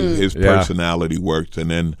humor. His personality works.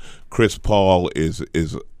 And then Chris Paul is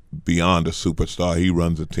beyond a superstar. He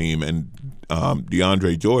runs a team, and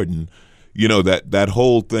DeAndre Jordan, you know, that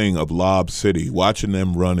whole thing of Lob City, watching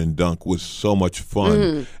them run and dunk was so much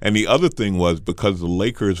fun. And the other thing was, because the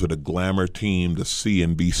Lakers were the glamour team, to see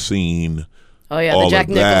and be seen. Oh, yeah, the Jack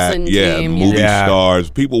Nicholson team. Movie stars.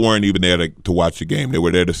 People weren't even there to watch the game. They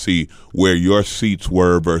were there to see where your seats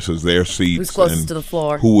were versus their seats. Who's closest to the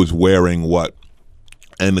floor. Who was wearing what.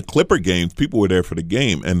 And the Clipper games, people were there for the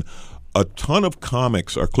game. And a ton of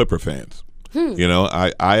comics are Clipper fans. You know,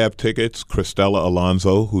 I have tickets. Christella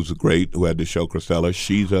Alonzo, who had the show Christella,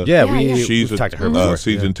 she's we've talked to her before.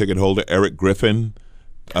 Season ticket holder. Eric Griffin,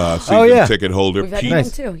 season ticket holder. We've had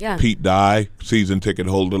him too, Pete Dye, season ticket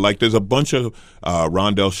holder. Like, there's a bunch of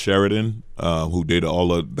Rondell Sheridan, who did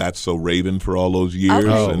all of That's So Raven for all those years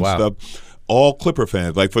stuff. all Clipper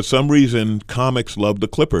fans. Like for some reason, comics love the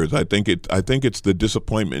Clippers. I think it's the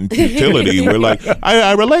disappointment and futility. We're like,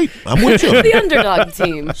 I relate. I'm with you. The underdog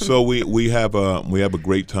team. So we have a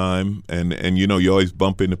great time, and you always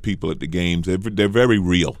bump into people at the games. They're very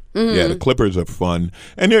real. Mm-hmm. Yeah, the Clippers are fun,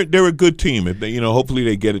 and they're a good team. If they, hopefully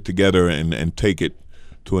they get it together and take it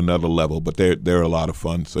to another level. But they're a lot of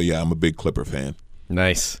fun. So yeah, I'm a big Clipper fan.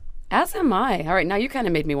 Nice. As am I. All right, now you kind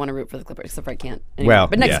of made me want to root for the Clippers, except for I can't anymore.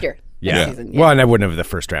 But next year. Next season. Yeah. Well, and I wouldn't have the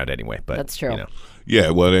first round anyway. But that's true. Yeah,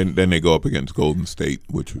 well, then they go up against Golden State,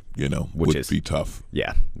 which would be tough.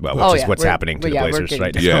 Yeah, well, which is what's happening to the Blazers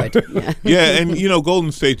right now. Yeah, and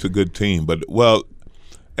Golden State's a good team, but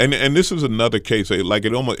and this is another case like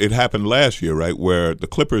it happened last year, right, where the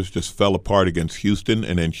Clippers just fell apart against Houston,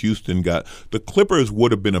 and then Houston the Clippers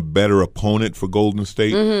would have been a better opponent for Golden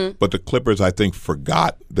State, but the Clippers I think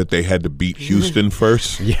forgot that they had to beat Houston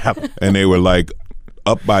first. Yeah, and they were like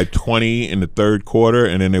up by 20 in the third quarter,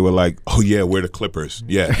 and then they were like, "Oh yeah, we're the Clippers.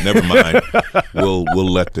 Yeah, never mind. We'll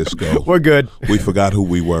let this go. We're good. We forgot who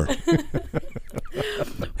we were."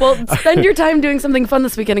 Well, spend your time doing something fun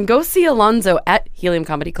this weekend and go see Alonzo at Helium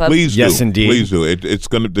Comedy Club. Please do. Yes, indeed. Please do. It's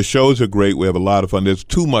gonna. The shows are great. We have a lot of fun. There's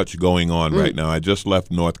too much going on right now. I just left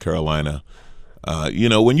North Carolina.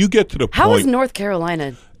 When you get to the point. How is North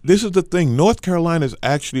Carolina? This is the thing. North Carolina is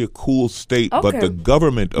actually a cool state, but the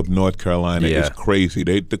government of North Carolina is crazy.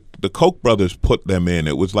 The Koch brothers put them in.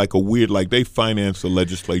 It was like a weird, they financed the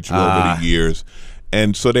legislature over the years.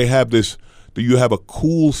 And so they have this, you have a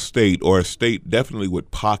cool state, or a state definitely with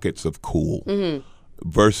pockets of cool,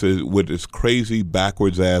 versus with this crazy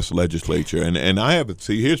backwards-ass legislature. And I have it.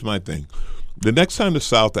 See, here's my thing. The next time the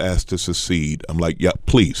South asks to secede, I'm like, yeah,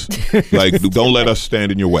 please. Don't let us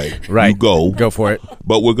stand in your way. Right. You go. Go for it.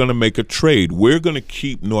 But we're going to make a trade. We're going to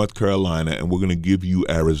keep North Carolina, and we're going to give you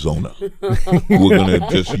Arizona. We're going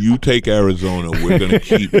to you take Arizona. We're going to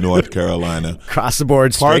keep North Carolina. Across the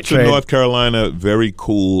board, straight Parts trade. of North Carolina, very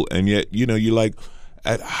cool. And yet, you're like,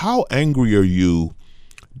 how angry are you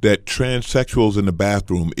that transsexuals in the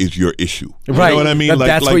bathroom is your issue? You know what I mean?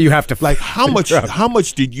 That's what you have to how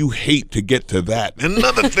much did you hate to get to that?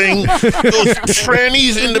 Another thing, those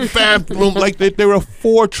trannies in the bathroom, there are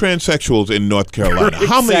 4 transsexuals in North Carolina.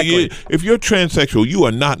 How many? If you're transsexual, you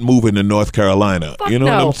are not moving to North Carolina. Fuck you know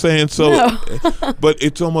what I'm saying? So, but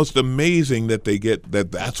it's almost amazing that they get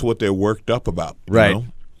that's what they're worked up about. Right. You know?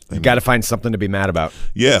 You got to find something to be mad about.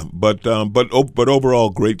 Yeah, but overall,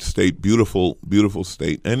 great state, beautiful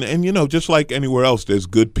state, and just like anywhere else, there's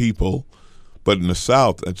good people, but in the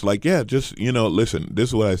South, it's like, listen, this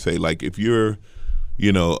is what I say, if you're,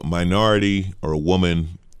 a minority or a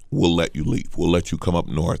woman, we'll let you leave, we'll let you come up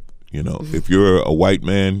north. If you're a white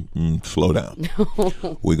man, slow down.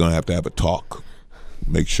 We're gonna have to have a talk,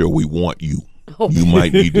 make sure we want you. You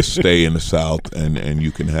might need to stay in the South, and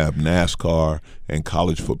you can have NASCAR and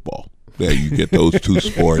college football. There, you get those 2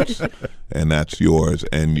 sports, and that's yours.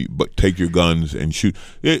 But take your guns and shoot.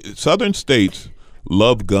 Southern states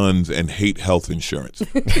love guns and hate health insurance.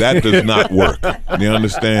 That does not work. You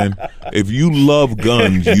understand? If you love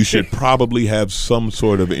guns, you should probably have some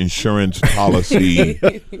sort of insurance policy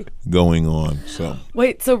going on. So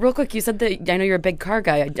wait, so real quick, you said that I know you're a big car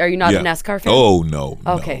guy. Are you not a NASCAR fan? Oh no.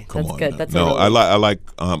 Okay, no, that's good. That's I like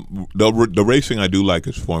the racing I do like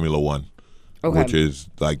is Formula One, which is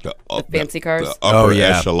like the fancy cars, the upper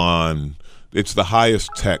echelon. It's the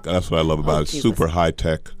highest tech. That's what I love about it. Jesus. Super high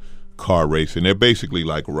tech car racing. They're basically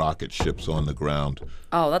like rocket ships on the ground.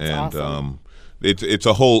 Oh, that's awesome. It's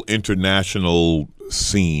a whole international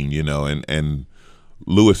scene, and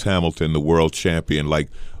Lewis Hamilton, the world champion,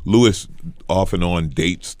 Lewis off and on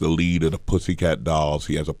dates the lead of the Pussycat Dolls.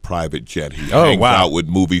 He has a private jet. He hangs out with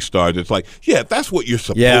movie stars. It's like, that's what you're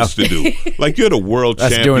supposed to do. You're the world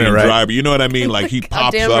champion driver. You know what I mean? He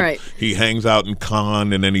pops up, he hangs out in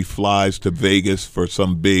Cannes, and then he flies to Vegas for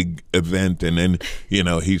some big event, and then,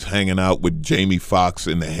 he's hanging out with Jamie Foxx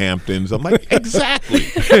in the Hamptons. I'm like, exactly.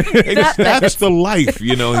 That's the life.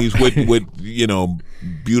 He's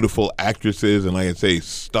with beautiful actresses, and like I say,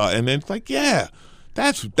 star. And then it's like,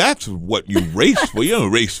 that's what you race for. You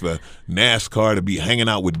don't race for NASCAR to be hanging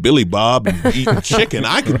out with Billy Bob and eating chicken.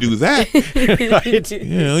 I could do that.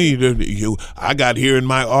 I got here in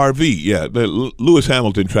my RV. Yeah, Lewis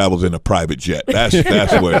Hamilton travels in a private jet. That's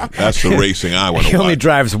the racing I want to watch. He only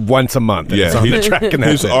drives once a month. It's on the track, and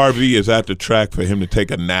his RV is at the track for him to take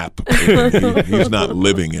a nap. He's not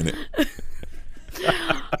living in it.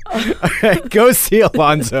 Go see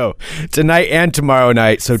Alonzo tonight and tomorrow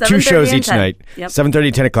night. So 2 shows each night. Yep.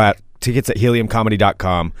 7:30, 10 o'clock. tickets at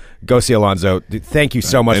heliumcomedy.com. Go see Alonzo. Thank you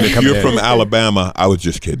so much And for if coming you're in. from Alabama, I was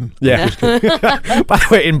just kidding. Yeah. By the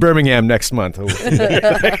way, in Birmingham next month.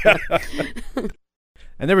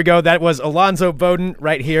 And there we go. That was Alonzo Bowden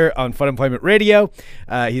right here on Fun Employment Radio.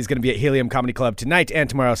 He's going to be at Helium Comedy Club tonight and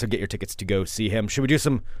tomorrow, so get your tickets to go see him. Should we do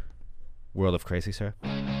some World of Crazy, Sarah?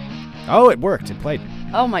 Oh, it worked. It played.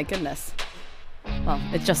 Oh, my goodness. Well,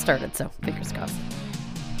 it just started, so fingers crossed.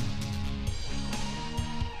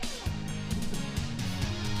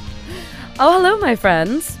 Oh, hello, my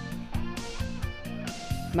friends.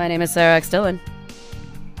 My name is Sarah X. Dillon.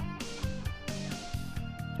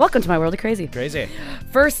 Welcome to my World of Crazy. Crazy.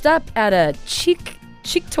 First up at a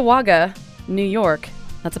Cheektowaga, New York.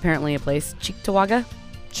 That's apparently a place. Cheektowaga?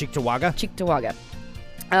 Cheektowaga? Cheektowaga.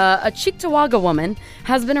 A Cheektowaga woman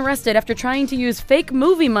has been arrested after trying to use fake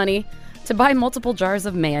movie money to buy multiple jars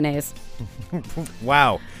of mayonnaise.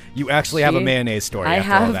 Wow. You actually have a mayonnaise story. I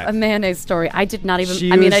after all have that. a mayonnaise story. I did not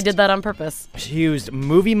even... I did that on purpose. She used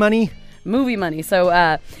movie money? Movie money.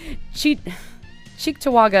 So,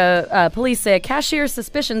 Cheektowaga police say a cashier's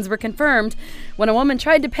suspicions were confirmed when a woman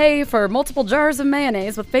tried to pay for multiple jars of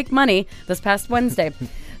mayonnaise with fake money this past Wednesday.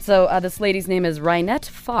 So this lady's name is Rynette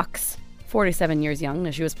Fox, 47 years young.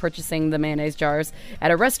 She was purchasing the mayonnaise jars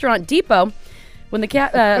at a restaurant depot when the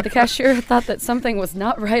cashier thought that something was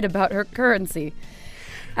not right about her currency.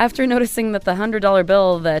 After noticing that the $100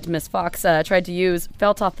 bill that Miss Fox tried to use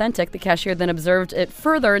felt authentic, the cashier then observed it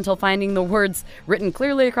further until finding the words written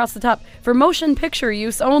clearly across the top, "For motion picture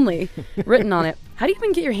use only," written on it. How do you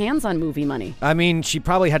even get your hands on movie money? I mean, she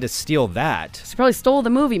probably had to steal that. She probably stole the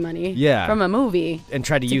movie money from a movie. And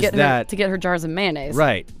tried to use that. To get her jars of mayonnaise.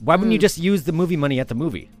 Right. Why wouldn't you just use the movie money at the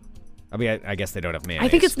movie? I mean, I guess they don't have mayonnaise. I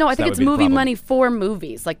think it's movie money for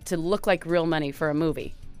movies, like to look like real money for a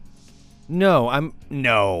movie. No. I'm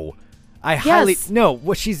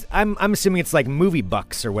assuming it's like movie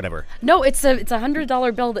bucks or whatever. No, it's a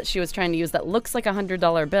 $100 bill that she was trying to use that looks like a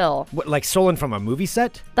 $100 bill. What, like stolen from a movie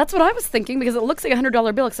set? That's what I was thinking, because it looks like a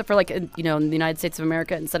 $100 bill, except for like in the United States of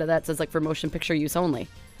America, instead of that it says like for motion picture use only.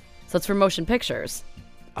 So it's for motion pictures.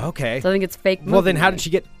 Okay. So I think it's fake movie Well, then how money. did she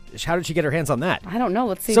get her hands on that? I don't know.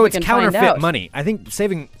 Let's see So if we it's can find out. counterfeit money. I think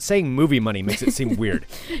saying movie money makes it seem weird.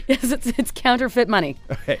 Yes, it's counterfeit money.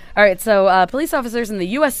 Okay. All right, so police officers in the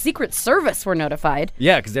U.S. Secret Service were notified.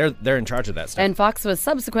 Yeah, because they're in charge of that stuff. And Fox was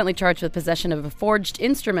subsequently charged with possession of a forged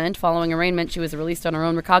instrument. Following arraignment, she was released on her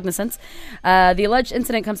own recognizance. The alleged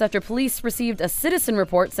incident comes after police received a citizen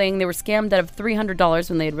report saying they were scammed out of $300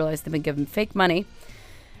 when they had realized they'd been given fake money.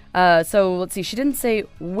 So let's see. She didn't say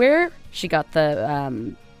where she got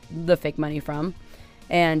the fake money from,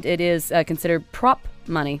 and it is considered prop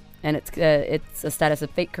money, and it's a status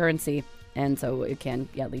of fake currency, and so it can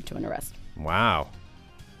lead to an arrest. Wow.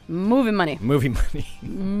 Movie money. Movie money.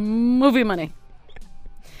 Movie money.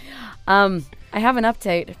 I have an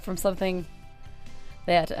update from something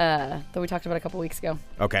that we talked about a couple weeks ago.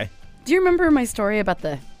 Okay. Do you remember my story about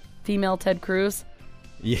the female Ted Cruz?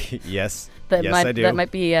 Yes. That yes, I do. That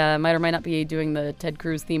might or might not be doing the Ted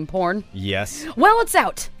Cruz theme porn. Yes. Well, it's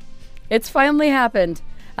out. It's finally happened.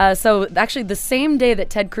 So actually, the same day that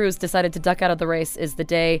Ted Cruz decided to duck out of the race is the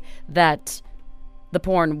day that the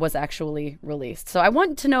porn was actually released. So I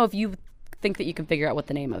want to know if you think that you can figure out what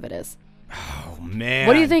the name of it is. Oh, man.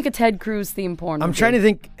 What do you think a Ted Cruz theme porn would I'm trying to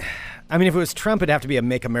think. I mean, if it was Trump, it'd have to be a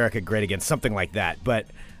Make America Great Again, something like that. But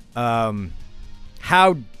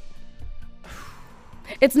how...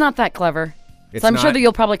 It's not that clever. So I'm sure that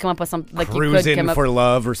you'll probably come up with something like Cruisin' you could come up for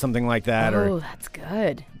Love or something like that. Oh, that's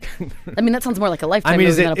good. I mean, that sounds more like a Lifetime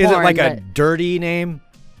movie than a porn. Is it like a dirty name?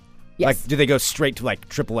 Yes. Like, do they go straight to like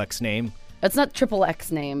XXX name? It's not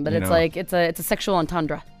XXX name, but it's a sexual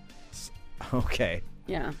entendre. Okay.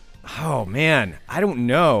 Yeah. Oh man, I don't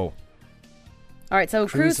know. All right, so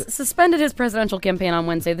Cruz suspended his presidential campaign on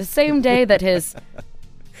Wednesday, the same day that his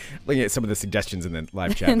looking at some of the suggestions in the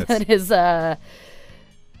live chat. that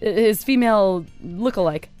his female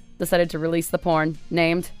lookalike decided to release the porn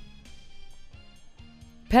named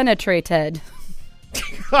Penetrated.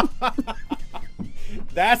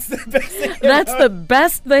 That's the best. That's the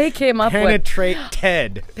best they came up with.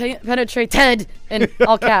 Penetrated in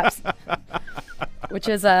all caps. Which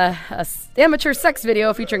is a amateur sex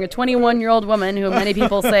video featuring a 21-year-old woman who many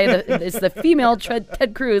people say is the female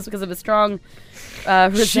Ted Cruz because of his strong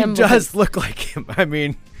resemblance. She does look like him. I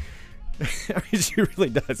mean, she really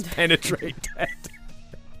does. Penetrated.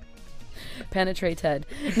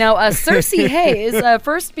 Now, Cersei Hayes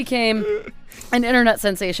first became an internet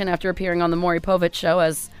sensation after appearing on the Maury Povich show,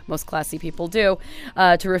 as most classy people do,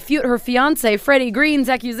 to refute her fiancé Freddie Green's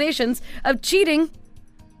accusations of cheating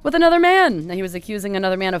with another man. He was accusing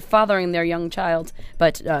another man of fathering their young child,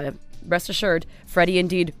 but rest assured, Freddie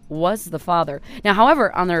indeed was the father. Now,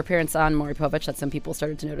 however, on their appearance on Maury Povich, that some people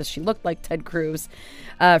started to notice she looked like Ted Cruz.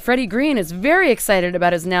 Freddie Green is very excited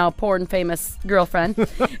about his now porn-famous girlfriend.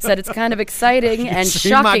 Said it's kind of exciting and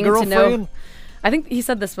shocking to know. I think he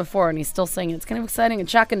said this before, and he's still saying it. It's kind of exciting and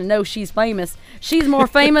shocking to know she's famous. She's more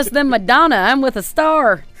famous than Madonna. I'm with a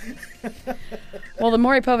star. Well, the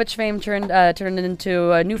Maury Povich fame turned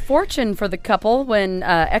into a new fortune for the couple when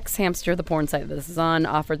X-Hamster, the porn site this is on,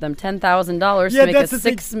 offered them $10,000 to make a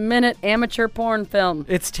 6-minute amateur porn film.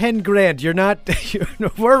 It's $10,000. You're not.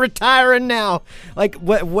 We're retiring now. Like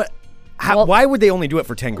what? Why would they only do it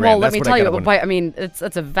for $10,000? Well, let me tell you. I mean, it's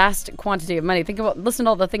a vast quantity of money. Listen to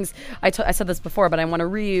all the things. I said this before, but I want to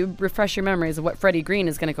refresh your memories of what Freddie Green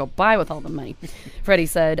is going to go buy with all the money. Freddie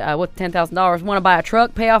said, with $10,000, want to buy a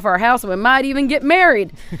truck, pay off our house, and we might even get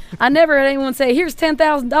married. I never had anyone say, here's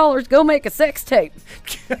 $10,000, go make a sex tape.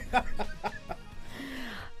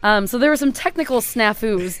 So there were some technical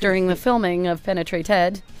snafus during the filming of Penetrate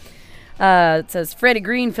Ted. It says Freddie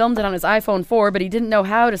Green filmed it on his iPhone 4, but he didn't know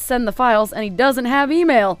how to send the files, and he doesn't have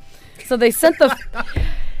email. So they sent the...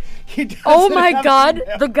 Oh my God,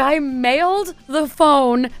 the guy mailed the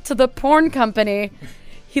phone to the porn company.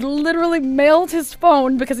 He literally mailed his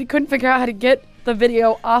phone because he couldn't figure out how to get the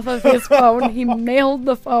video off of his phone. He mailed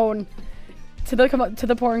the phone to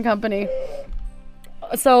the porn company.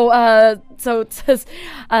 So it says,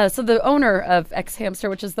 so the owner of X-Hamster,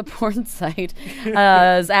 which is the porn site,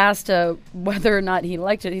 is asked whether or not he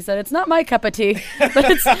liked it. He said, "It's not my cup of tea, but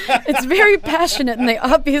it's very passionate, and they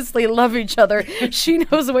obviously love each other. She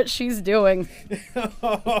knows what she's doing."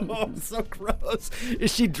 Oh, so gross.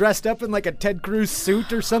 Is she dressed up in like a Ted Cruz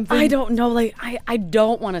suit or something? I don't know. Like, I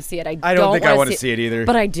don't want to see it. I don't think I want to see it either.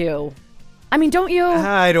 But I do. I mean, don't you?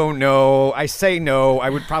 I don't know. I say no. I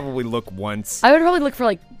would probably look once. I would probably look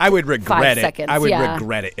for I would regret 5 it. seconds. I would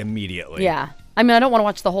regret it immediately. Yeah. I mean, I don't want to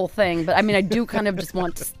watch the whole thing, but I mean, I do kind of just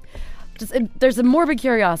want to. There's a morbid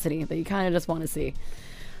curiosity that you kind of just want to see.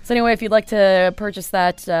 So anyway, if you'd like to purchase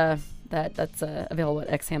that's available at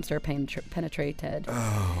X-Hamster Penetrate Ted.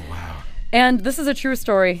 Oh, wow. And this is a true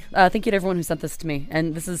story. Thank you to everyone who sent this to me.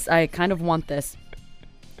 And I kind of want this.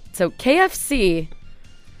 So KFC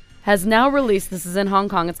has now released, this is in Hong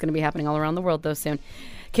Kong, it's going to be happening all around the world though soon.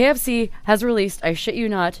 KFC has released, I shit you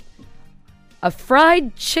not, a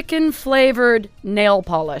fried chicken flavored nail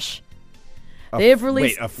polish. They have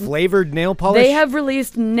released a flavored nail polish? They have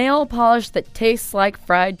released nail polish that tastes like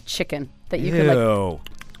fried chicken that you can like.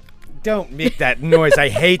 Don't make that noise. I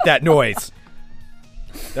hate that noise.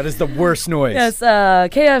 That is the worst noise. Yes,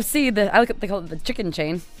 KFC, they call it the chicken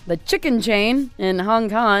chain. The chicken chain in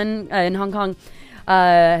Hong Kong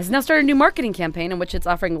has now started a new marketing campaign in which it's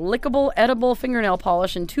offering lickable, edible fingernail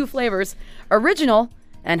polish in 2 flavors, original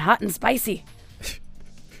and hot and spicy.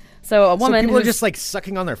 So people are just like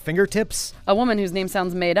sucking on their fingertips? A woman whose name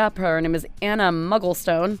sounds made up, her name is Anna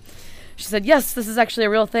Mugglestone. She said, "Yes, this is actually a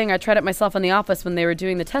real thing. I tried it myself in the office when they were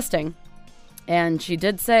doing the testing." And she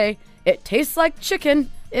did say, "It tastes like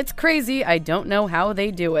chicken. It's crazy. I don't know how they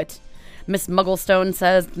do it." Miss Mugglestone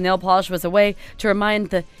says nail polish was a way to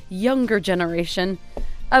remind the younger generation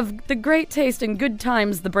of the great taste and good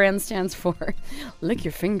times the brand stands for. Lick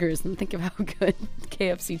your fingers and think of how good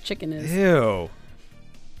KFC chicken is. Ew.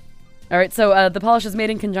 All right, so the polish is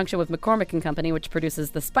made in conjunction with McCormick & Company, which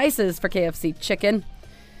produces the spices for KFC chicken.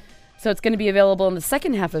 So it's going to be available in the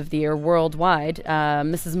second half of the year worldwide.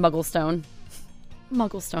 Mrs.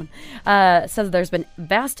 Mugglestone says there's been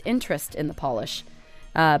vast interest in the polish.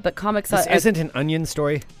 But comics... This isn't an Onion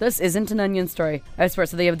story? This isn't an Onion story, I swear.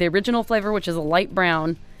 So they have the original flavor, which is a light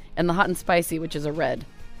brown, and the hot and spicy, which is a red.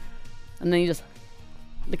 And then you just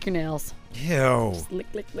lick your nails. Ew. Just lick,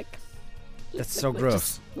 lick, lick. That's so gross.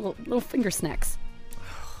 Just little finger snacks.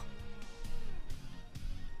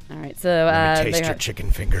 All right, so... Let me taste your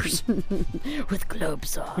chicken fingers. With globe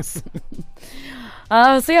sauce.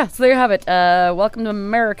 So there you have it. Welcome to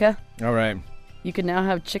America. All right. You can now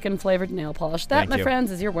have chicken-flavored nail polish. That, my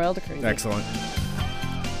friends, is your world of crazy. Excellent.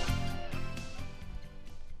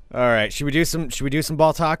 All right, should we do some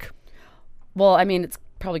ball talk? Well, I mean, it's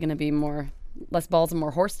probably going to be less balls and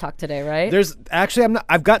more horse talk today, right?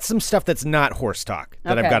 I've got some stuff that's not horse talk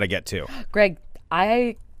that I've got to get to. Greg,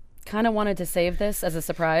 I kind of wanted to save this as a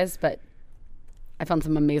surprise, but I found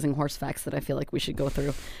some amazing horse facts that I feel like we should go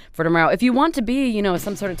through for tomorrow. If you want to be,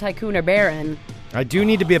 some sort of tycoon or baron. I do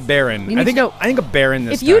need to be a baron. I think a baron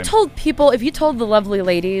this time. If you told the lovely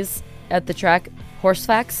ladies at the track horse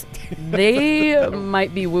facts, they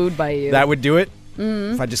might be wooed by you. That would do it?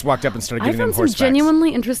 If I just walked up and started I giving them found some horse facts.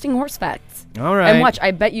 genuinely interesting horse facts. All right. And watch,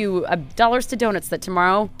 I bet you dollars to donuts that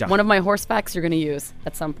tomorrow one of my horse facts you're going to use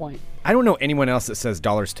at some point. I don't know anyone else that says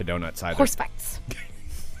dollars to donuts either. Horse facts.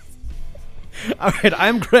 All right,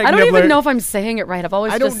 I'm Greg I don't Nibbler. even know if I'm saying it right. I've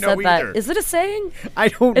always I just don't said know either. that. Is it a saying? I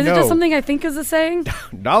don't know. Is it just something I think is a saying?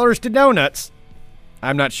 Dollars to donuts.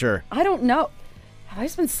 I'm not sure. I don't know. Have I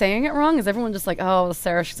just been saying it wrong? Is everyone just like, oh,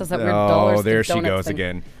 Sarah, she says that weird dollars to there donuts she goes thing.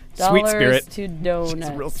 again. Dollars Sweet spirit. to donuts. She's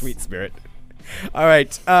a real sweet spirit. All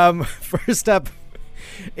right. First up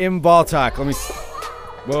in ball talk.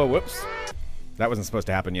 Whoa, whoops. That wasn't supposed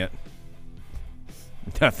to happen yet.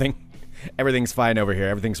 Nothing. Everything's fine over here.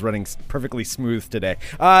 Everything's running perfectly smooth today.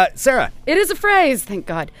 Sarah. It is a phrase. Thank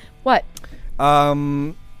God. What? I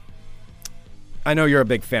know you're a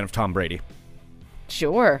big fan of Tom Brady.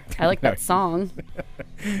 Sure. I like that song.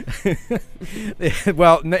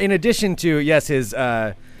 Well, in addition to, yes, his...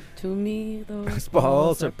 To me, those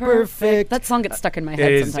balls are perfect. That song gets stuck in my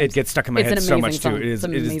head sometimes. It gets stuck in my head so much, too. It is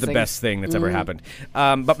the best thing that's ever happened.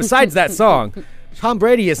 But besides that song, Tom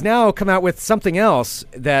Brady has now come out with something else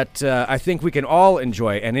that I think we can all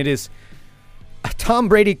enjoy, and it is a Tom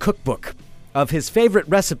Brady cookbook of his favorite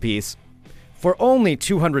recipes for only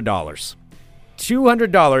 $200.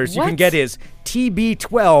 $200, you can get his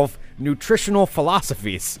TB12 nutritional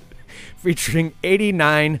philosophies featuring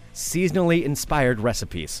 89 seasonally inspired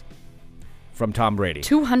recipes from Tom Brady.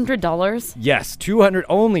 $200? Yes,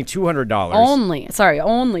 only $200.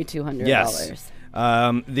 Only $200. Yes.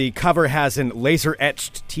 The cover has an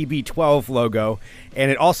laser-etched TB12 logo, and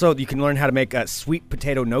it also, you can learn how to make a sweet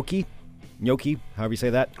potato gnocchi. Gnocchi, however you say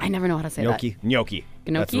that. I never know how to say gnocchi. that. Gnocchi.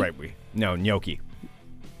 Gnocchi? That's the right way. No, gnocchi.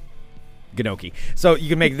 Gnocchi. So you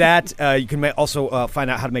can make that. You can also find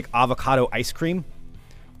out how to make avocado ice cream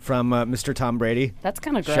from Mr. Tom Brady. That's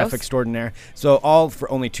kind of gross. Chef extraordinaire. So all for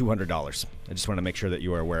only $200. I just want to make sure that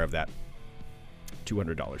you are aware of that.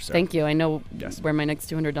 $200. So. Thank you. I know where my next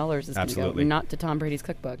 $200 is going to go. Not to Tom Brady's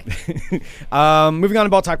cookbook. Moving on to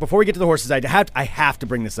ball talk. Before we get to the horses, I have to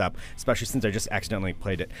bring this up, especially since I just accidentally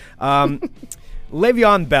played it.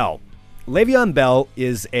 Le'Veon Bell. Le'Veon Bell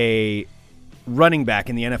is a running back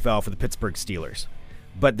in the NFL for the Pittsburgh Steelers.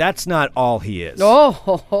 But that's not all he is. Oh,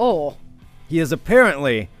 ho, ho. He is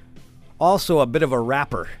apparently also a bit of a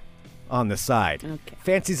rapper on the side. Okay.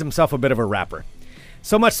 Fancies himself a bit of a rapper.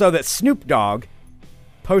 So much so that Snoop Dogg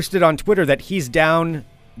posted on Twitter that he's down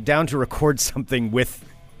to record something with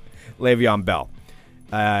Le'Veon Bell.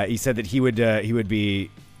 He said that he would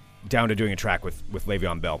be down to doing a track with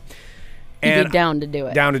Le'Veon Bell. He'd be down to do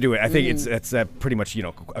it. Down to do it. I think it's pretty much,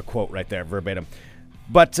 a quote right there, verbatim.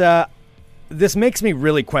 But this makes me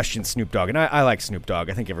really question Snoop Dogg, and I like Snoop Dogg.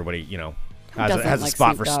 I think everybody, has a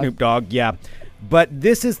spot for Snoop Dogg. Yeah. But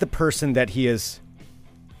this is the person that he is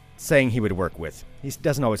saying he would work with. He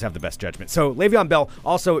doesn't always have the best judgment. So Le'Veon Bell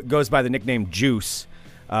also goes by the nickname Juice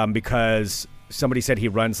because somebody said he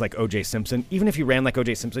runs like O.J. Simpson. Even if he ran like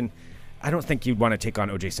O.J. Simpson, I don't think you'd want to take on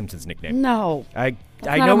O.J. Simpson's nickname. No. I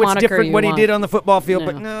know it's different what he did on the football field,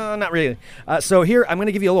 but no, not really. So here, I'm going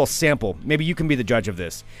to give you a little sample. Maybe you can be the judge of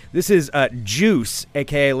this. This is Juice,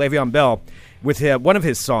 a.k.a. Le'Veon Bell, with one of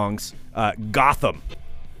his songs, Gotham.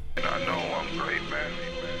 I know I'm great, man.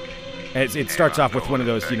 And it starts off with one of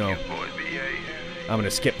those, I'm going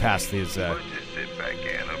to skip past his... Just sit back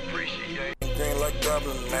and appreciate. Green like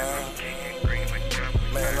goblin, man.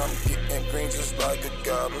 Man, I'm getting green just like a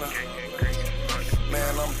goblin.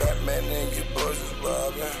 Man, I'm Batman and you boys is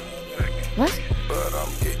Robin. What? But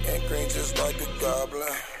I'm getting green just like a goblin.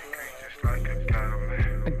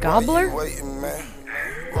 A gobbler? Why you waiting, man?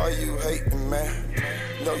 Why you hating, man?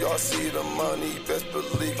 No, y'all see the money, best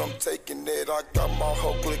believe I'm taking it. I got my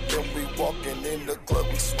whole clique and we walking in the club,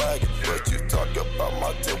 we swagging. But you talk about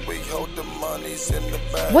my deal, we hold the monies in the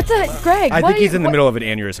bag. What's that, Greg? I think he's in the middle of an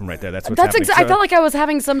aneurysm right there. That's what's happening. I felt like I was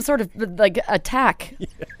having some sort of attack. Yeah.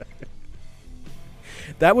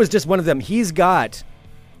 That was just one of them. He's got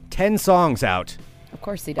 10 songs out. Of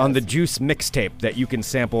course he does. On the Juice mixtape that you can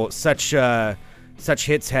sample. Such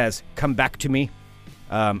hits as Come Back to Me,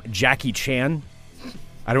 Jackie Chan.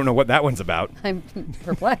 I don't know what that one's about. I'm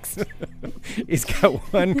perplexed. He's got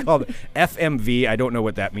one called FMV. I don't know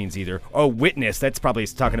what that means either. Oh, Witness. That's probably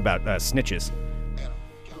talking about snitches.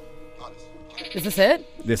 Is this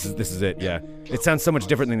it? This is it, yeah. It sounds so much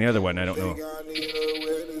different than the other one. I don't know.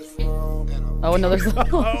 Oh, no, there's...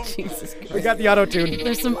 Oh, Jesus Christ. We got the auto-tune.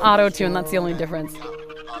 There's some auto-tune. That's the only difference.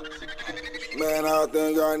 Man, I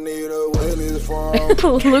think I need a witness from.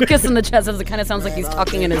 Lucas in the chat says it kind of sounds like he's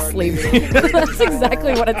talking in his sleep. That's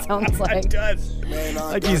exactly what it sounds like. It does.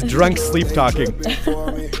 Like he's drunk sleep talking.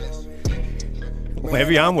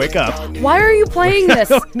 Le'Veon, wake up. Why are you playing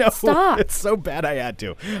this? No, Stop. It's so bad I had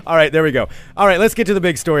to. All right, there we go. All right, let's get to the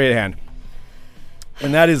big story at hand.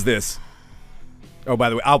 And that is this. Oh, by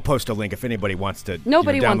the way, I'll post a link if anybody wants to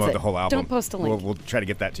Nobody download wants it. the whole album. Don't post a link. We'll try to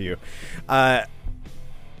get that to you. Sarah,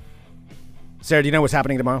 do you know what's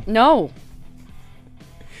happening tomorrow? No.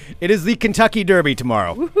 It is the Kentucky Derby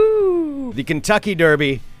tomorrow. Woohoo! The Kentucky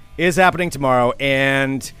Derby is happening tomorrow,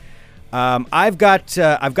 and I've got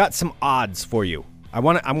some odds for you. I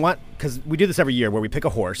want because we do this every year where we pick a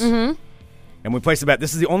horse and we place a bet.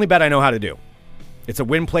 This is the only bet I know how to do. It's a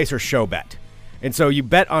win, place, or show bet. And so you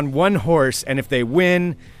bet on one horse, and if they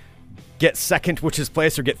win, get second, which is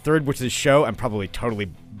place, or get third, which is show. I'm probably totally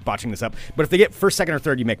botching this up. But if they get first, second, or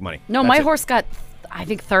third, you make money. No, my horse got, I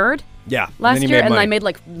think, third. Yeah. Last year, and I made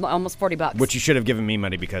like almost $40. Which you should have given me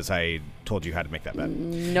money because I told you how to make that bet.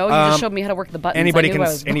 No, you just showed me how to work the buttons. Anybody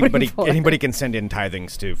can send in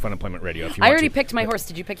tithings to Fun Employment Radio if you want to. I already picked my horse.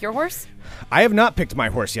 Did you pick your horse? I have not picked my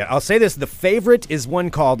horse yet. I'll say this. The favorite is one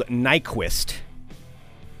called Nyquist.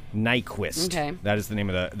 Okay. That is the name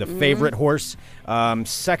of the favorite horse.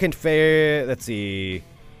 Second let's see.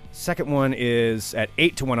 Second one is at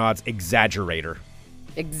 8-1 odds, Exaggerator.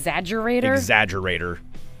 Exaggerator?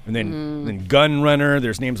 And then Gun Runner.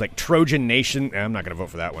 There's names like Trojan Nation. I'm not going to vote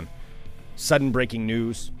for that one. Sudden Breaking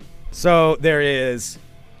News. So there is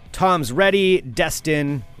Tom's Ready,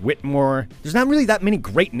 Destin, Whitmore. There's not really that many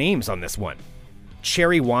great names on this one.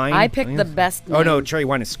 Cherry Wine. I picked the best name. Oh, no, Cherry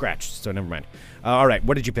Wine is scratched, so never mind. All right,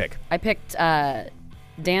 what did you pick? I picked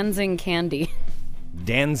Danzig Candy.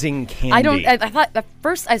 Danzig Candy. I thought at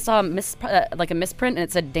first I saw a misprint and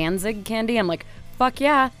it said Danzig Candy. I'm like, fuck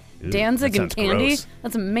yeah. Danzig and candy? Gross.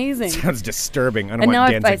 That's amazing. Sounds disturbing. I don't and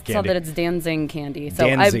want now Danzig I candy. saw that it's Danzig Candy. So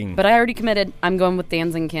Danzig. But I already committed. I'm going with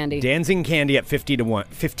Danzig Candy. Danzig Candy at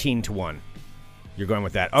 15-1. You're going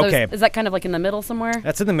with that. So Okay. Is that kind of like in the middle somewhere?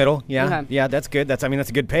 That's in the middle. Yeah. Okay. Yeah, that's good. That's a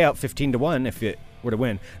good payout, 15-1 if it were to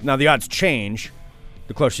win. Now the odds change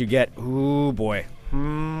the closer you get. Ooh boy.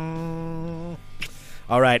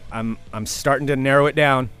 All right, I'm starting to narrow it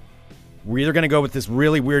down. We're either going to go with this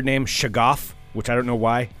really weird name, Shaggoff, which I don't know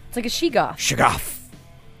why. It's like a she-goth. Shaggoff.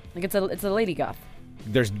 Like it's a lady goth.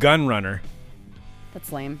 There's Gun Runner.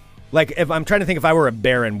 That's lame. Like, if I'm trying to think if I were a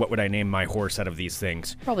baron, what would I name my horse out of these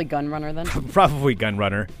things? Probably Gun Runner then. Probably Gun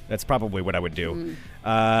Runner. That's probably what I would do.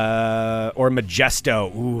 Or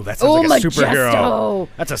Majesto. Ooh, that sounds like a superhero.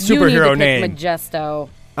 That's a superhero name. Majesto.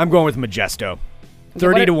 I'm going with Majesto.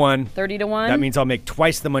 30-1. 30-1? That means I'll make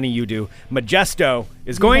twice the money you do. Majesto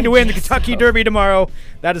is going to win the Kentucky Derby tomorrow.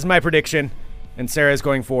 That is my prediction. And Sarah's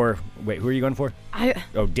going for... Wait, who are you going for?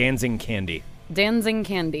 Danzig Candy. Danzig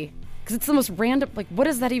Candy. Because it's the most random... Like, what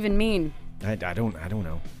does that even mean? I don't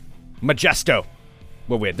know. Majesto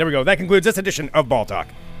will win. There we go. That concludes this edition of Ball Talk.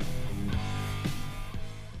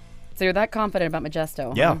 So you're that confident about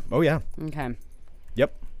Majesto, Yeah. huh? Oh, yeah. Okay.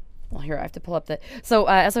 Yep. Well, here, I have to pull up the... So,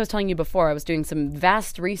 as I was telling you before, I was doing some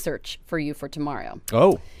vast research for you for tomorrow.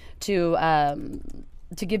 Oh. To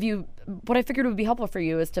give you... What I figured would be helpful for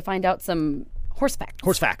you is to find out some horse facts.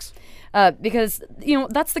 Horse facts. Because,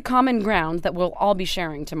 that's the common ground that we'll all be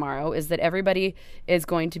sharing tomorrow, is that everybody is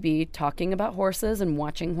going to be talking about horses and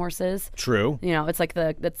watching horses. True. It's like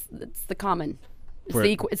it's the common...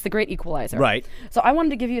 It's the great equalizer. Right. So I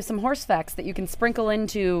wanted to give you some horse facts that you can sprinkle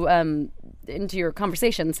into your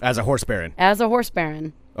conversations. As a horse baron. As a horse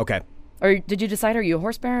baron. Okay. Or did you decide, are you a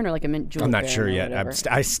horse baron or like a mint julep? I'm not sure yet.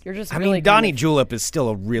 Donnie Julep is still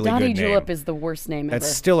a really good name. Donnie Julep is the worst name ever.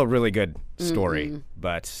 That's still a really good story.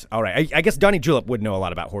 But, all right. I guess Donnie Julep would know a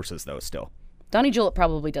lot about horses, though, still. Donnie Julep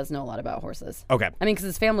probably does know a lot about horses. Okay. I mean, because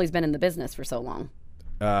his family's been in the business for so long.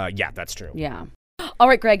 Yeah, that's true. Yeah. All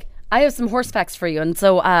right, Greg. I have some horse facts for you. And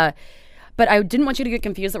so, but I didn't want you to get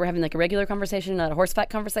confused that we're having like a regular conversation, not a horse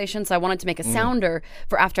fact conversation. So I wanted to make a sounder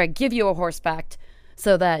for after I give you a horse fact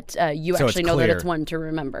so that you actually know that it's one to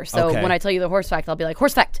remember. So when I tell you the horse fact, I'll be like,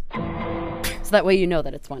 horse fact. So that way you know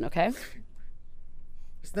that it's one, okay?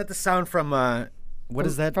 Isn't that the sound from, what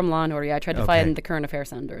is that? From Law and Order. Yeah, I tried to find the current affair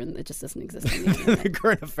sounder and it just doesn't exist anymore. The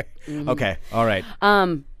current affair. Okay, all right. First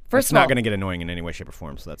of all, it's not going to get annoying in any way, shape, or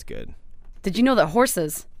form, so that's good. Did you know that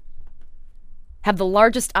horses have the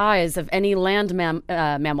largest eyes of any land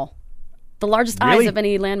mammal? The largest eyes of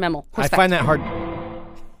any land mammal. I find that hard.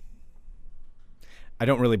 I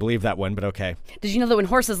don't really believe that one, but okay. Did you know that when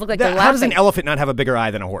horses look like they're laughing? How does an elephant not have a bigger eye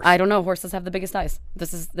than a horse? I don't know. Horses have the biggest eyes.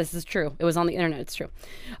 This is true. It was on the internet. It's true.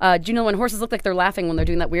 Do you know when horses look like they're laughing when they're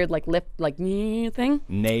doing that weird like lip like thing?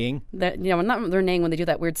 Neighing? Not they're neighing when they do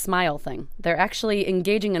that weird smile thing. They're actually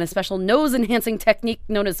engaging in a special nose-enhancing technique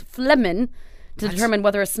known as phlegming to determine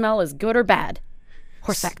whether a smell is good or bad.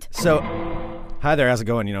 Horse fact. So, Hi there, how's it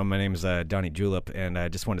going? My name's Donnie Julep, and I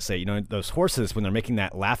just want to say, those horses, when they're making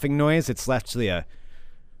that laughing noise, it's actually a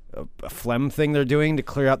phlegm thing they're doing to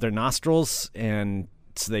clear out their nostrils, and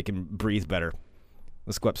so they can breathe better.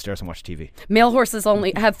 Let's go upstairs and watch TV. Male horses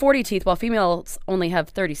only have 40 teeth, while females only have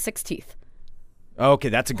 36 teeth. Okay,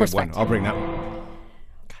 that's a good one. Fact. I'll bring that one.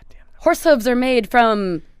 God damn. Horse hooves are made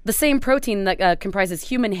from the same protein that comprises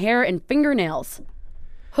human hair and fingernails.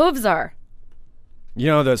 Hooves are.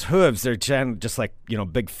 Those hooves, they're just like,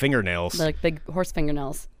 big fingernails. They're like big horse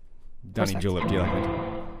fingernails. Donnie Julep, do you like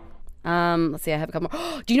it? Let's see, I have a couple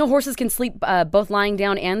more. Do you know horses can sleep both lying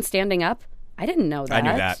down and standing up? I didn't know that. I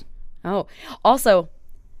knew that. Oh. Also,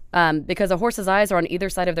 because a horse's eyes are on either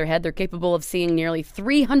side of their head, they're capable of seeing nearly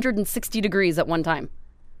 360 degrees at one time.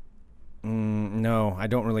 No, I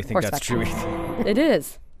don't really think that's true either. It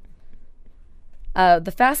is.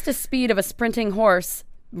 The fastest speed of a sprinting horse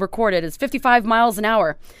recorded is 55 miles an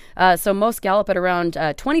hour. So most gallop at around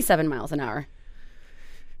 27 miles an hour.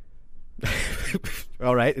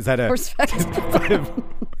 All right, is that a horse fact?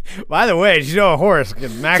 By the way, did you know a horse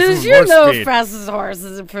can maximum Did you horse know speed? fastest horse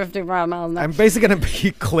is 55 miles an hour? I'm basically gonna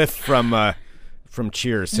be Cliff from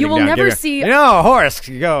Cheers. You will down, never see. A horse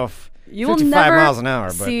can go. You will 55 never miles an hour,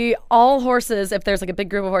 but see all horses, if there's like a big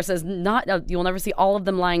group of horses, you will never see all of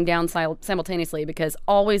them lying down simultaneously, because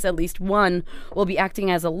always at least one will be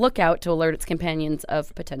acting as a lookout to alert its companions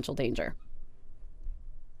of potential danger.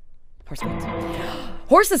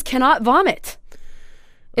 Horses cannot vomit.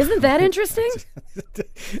 Isn't that interesting?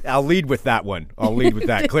 I'll lead with that one.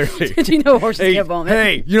 Clearly. Did you know horses can't vomit?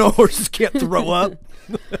 Hey, horses can't throw up?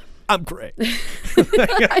 I'm Greg.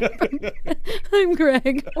 I'm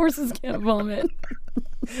Greg. Horses can't vomit.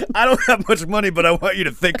 I don't have much money, but I want you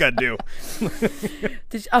to think I do.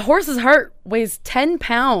 A horse's heart weighs 10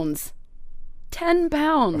 pounds. 10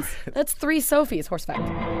 pounds. That's 3 Sophies. Horse fact.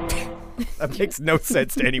 That makes no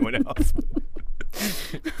sense to anyone else.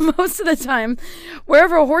 Most of the time,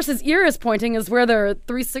 wherever a horse's ear is pointing is where their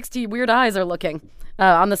 360 weird eyes are looking.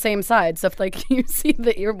 On the same side. So if you see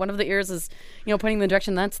the ear, one of the ears is, pointing in the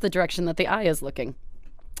direction, that's the direction that the eye is looking.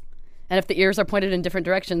 And if the ears are pointed in different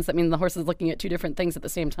directions, that means the horse is looking at 2 different things at the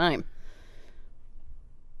same time.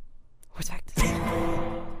 Horse fact.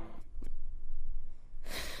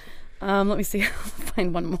 Let me see. I'll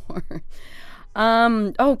find one more.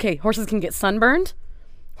 Okay, horses can get sunburned.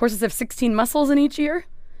 Horses have 16 muscles in each ear.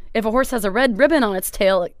 If a horse has a red ribbon on its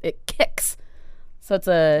tail, it kicks. So it's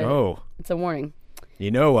a warning.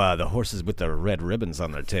 The horses with the red ribbons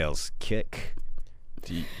on their tails kick.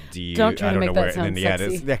 Do you? Don't try to make that sound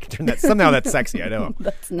sexy. Somehow that's sexy. I know.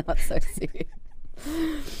 That's not sexy.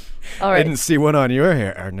 All right. I didn't see one on your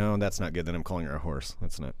hair. Or no, that's not good. Then I'm calling her a horse.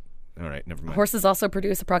 That's not. All right, never mind. Horses also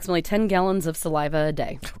produce approximately 10 gallons of saliva a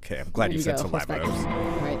day. Okay, I'm glad you said saliva.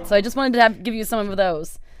 All right, so I just wanted to give you some of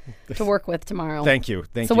those to work with tomorrow. Thank you.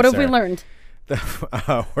 So what have we learned? The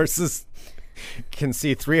horses can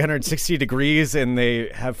see 360 degrees, and they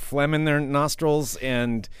have phlegm in their nostrils,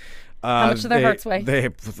 and how much do their hearts weigh? They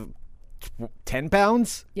have 10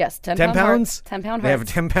 pounds? Yes, 10 pounds? Heart, 10 pound heart. They have a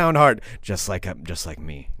 10-pound heart, just like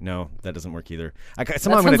me. No, that doesn't work either.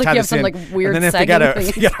 Somehow I'm going to tie this in. Weird and then if they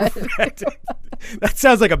that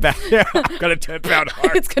sounds like a bad. Yeah, I've got a 10-pound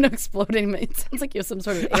heart. It's going to explode in me. It sounds like you have some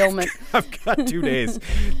sort of ailment. I've got 2 days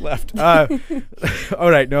left. All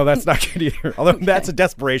right, no, that's not good either. Although that's a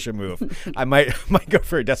desperation move. I might go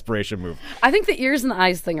for a desperation move. I think the ears and the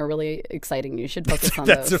eyes thing are really exciting. You should focus on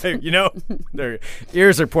those. Their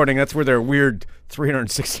ears are pointing. That's where their weird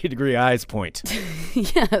 360-degree eyes point.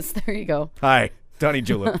 Yes, there you go. Hi, Donnie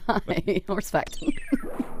Julep. Hi, horse fact.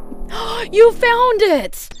 You found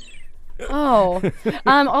it! Oh.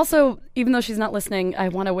 Also, even though she's not listening, I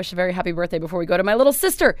want to wish a very happy birthday before we go to my little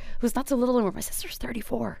sister, who's not so little anymore. My sister's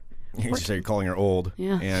 34. So you're calling her old.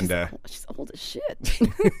 Yeah. And she's old as shit.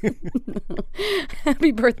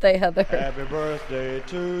 Happy birthday, Heather. Happy birthday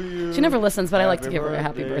to you. She never listens, but I like to give her a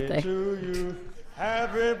happy birthday. To you.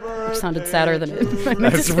 Happy birthday. Which sounded sadder than it.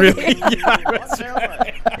 That's really. Yeah, that's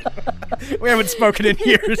right. We haven't spoken in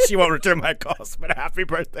years. She won't return my calls. But happy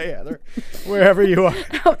birthday, Heather. Wherever you are.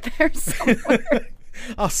 Out there somewhere.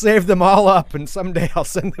 I'll save them all up, and someday I'll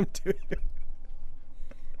send them to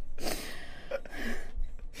you.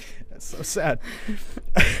 That's so sad.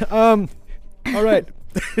 All right.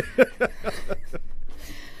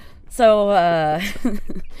 So,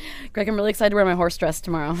 Greg, I'm really excited to wear my horse dress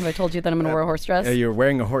tomorrow. Have I told you that I'm going to wear a horse dress? You're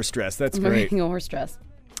wearing a horse dress. That's great. I'm wearing a horse dress.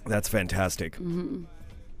 That's fantastic. Mm-hmm.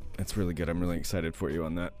 That's really good. I'm really excited for you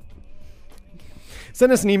on that.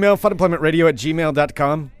 Send us an email,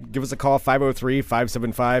 funemploymentradio@gmail.com. Give us a call,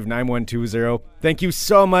 503-575-9120. Thank you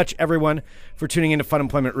so much, everyone, for tuning into Fun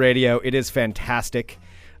Employment Radio. It is fantastic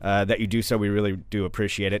that you do so. We really do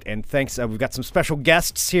appreciate it. And thanks. We've got some special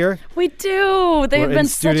guests here. We do. They've been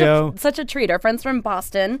such a treat. Our friends from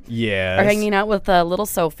Boston are hanging out with little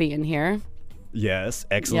Sophie in here. Yes,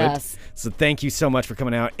 excellent. Yes. So thank you so much for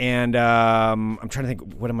coming out. And I'm trying to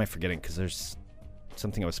think, what am I forgetting? Because there's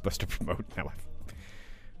something I was supposed to promote now.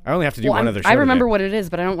 I only have to do one other show. I remember today. what it is,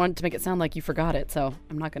 but I don't want to make it sound like you forgot it, so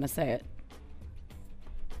I'm not going to say it.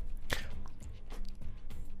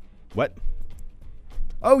 What?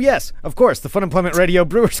 Oh, yes, of course, the Fun Employment Radio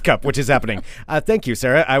Brewers Cup, which is happening. Thank you,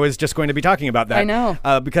 Sarah. I was just going to be talking about that. I know.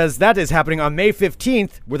 Because that is happening on May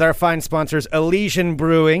 15th with our fine sponsors, ELYSIAN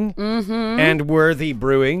Brewing and Worthy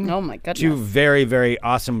Brewing. Oh, my goodness. Two very, very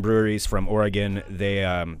awesome breweries from Oregon. They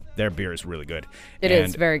their beer is really good. It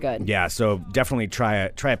is very good. Yeah, so definitely try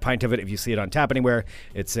a pint of it if you see it on tap anywhere.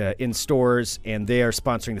 It's in stores, and they are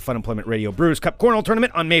sponsoring the Fun Employment Radio Brewers Cup Cornhole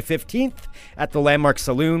Tournament on May 15th at the Landmark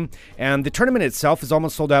Saloon. And the tournament itself is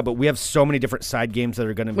almost sold out, but we have so many different side games that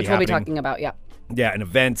are going to be happening. Which we'll be talking about, yeah. Yeah, and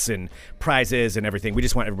events and prizes and everything. We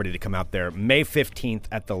just want everybody to come out there May 15th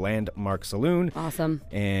at the Landmark Saloon. Awesome.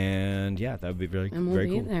 And yeah, that would be very, and we'll very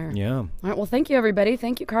be cool. There. Yeah. All right, well, thank you, everybody.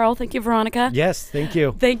 Thank you, Carl. Thank you, Veronica. Yes, thank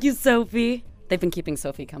you. Thank you, Sophie. They've been keeping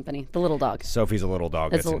Sophie company, the little dog. Sophie's a little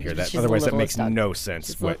dog that's in here. Otherwise, that makes no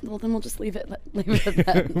sense. Well, then we'll just leave it at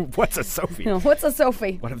that. What's a Sophie? What's a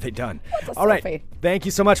Sophie? What have they done? What's a All Sophie? right. Thank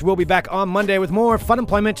you so much. We'll be back on Monday with more Fun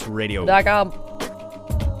Employment Radio. .com.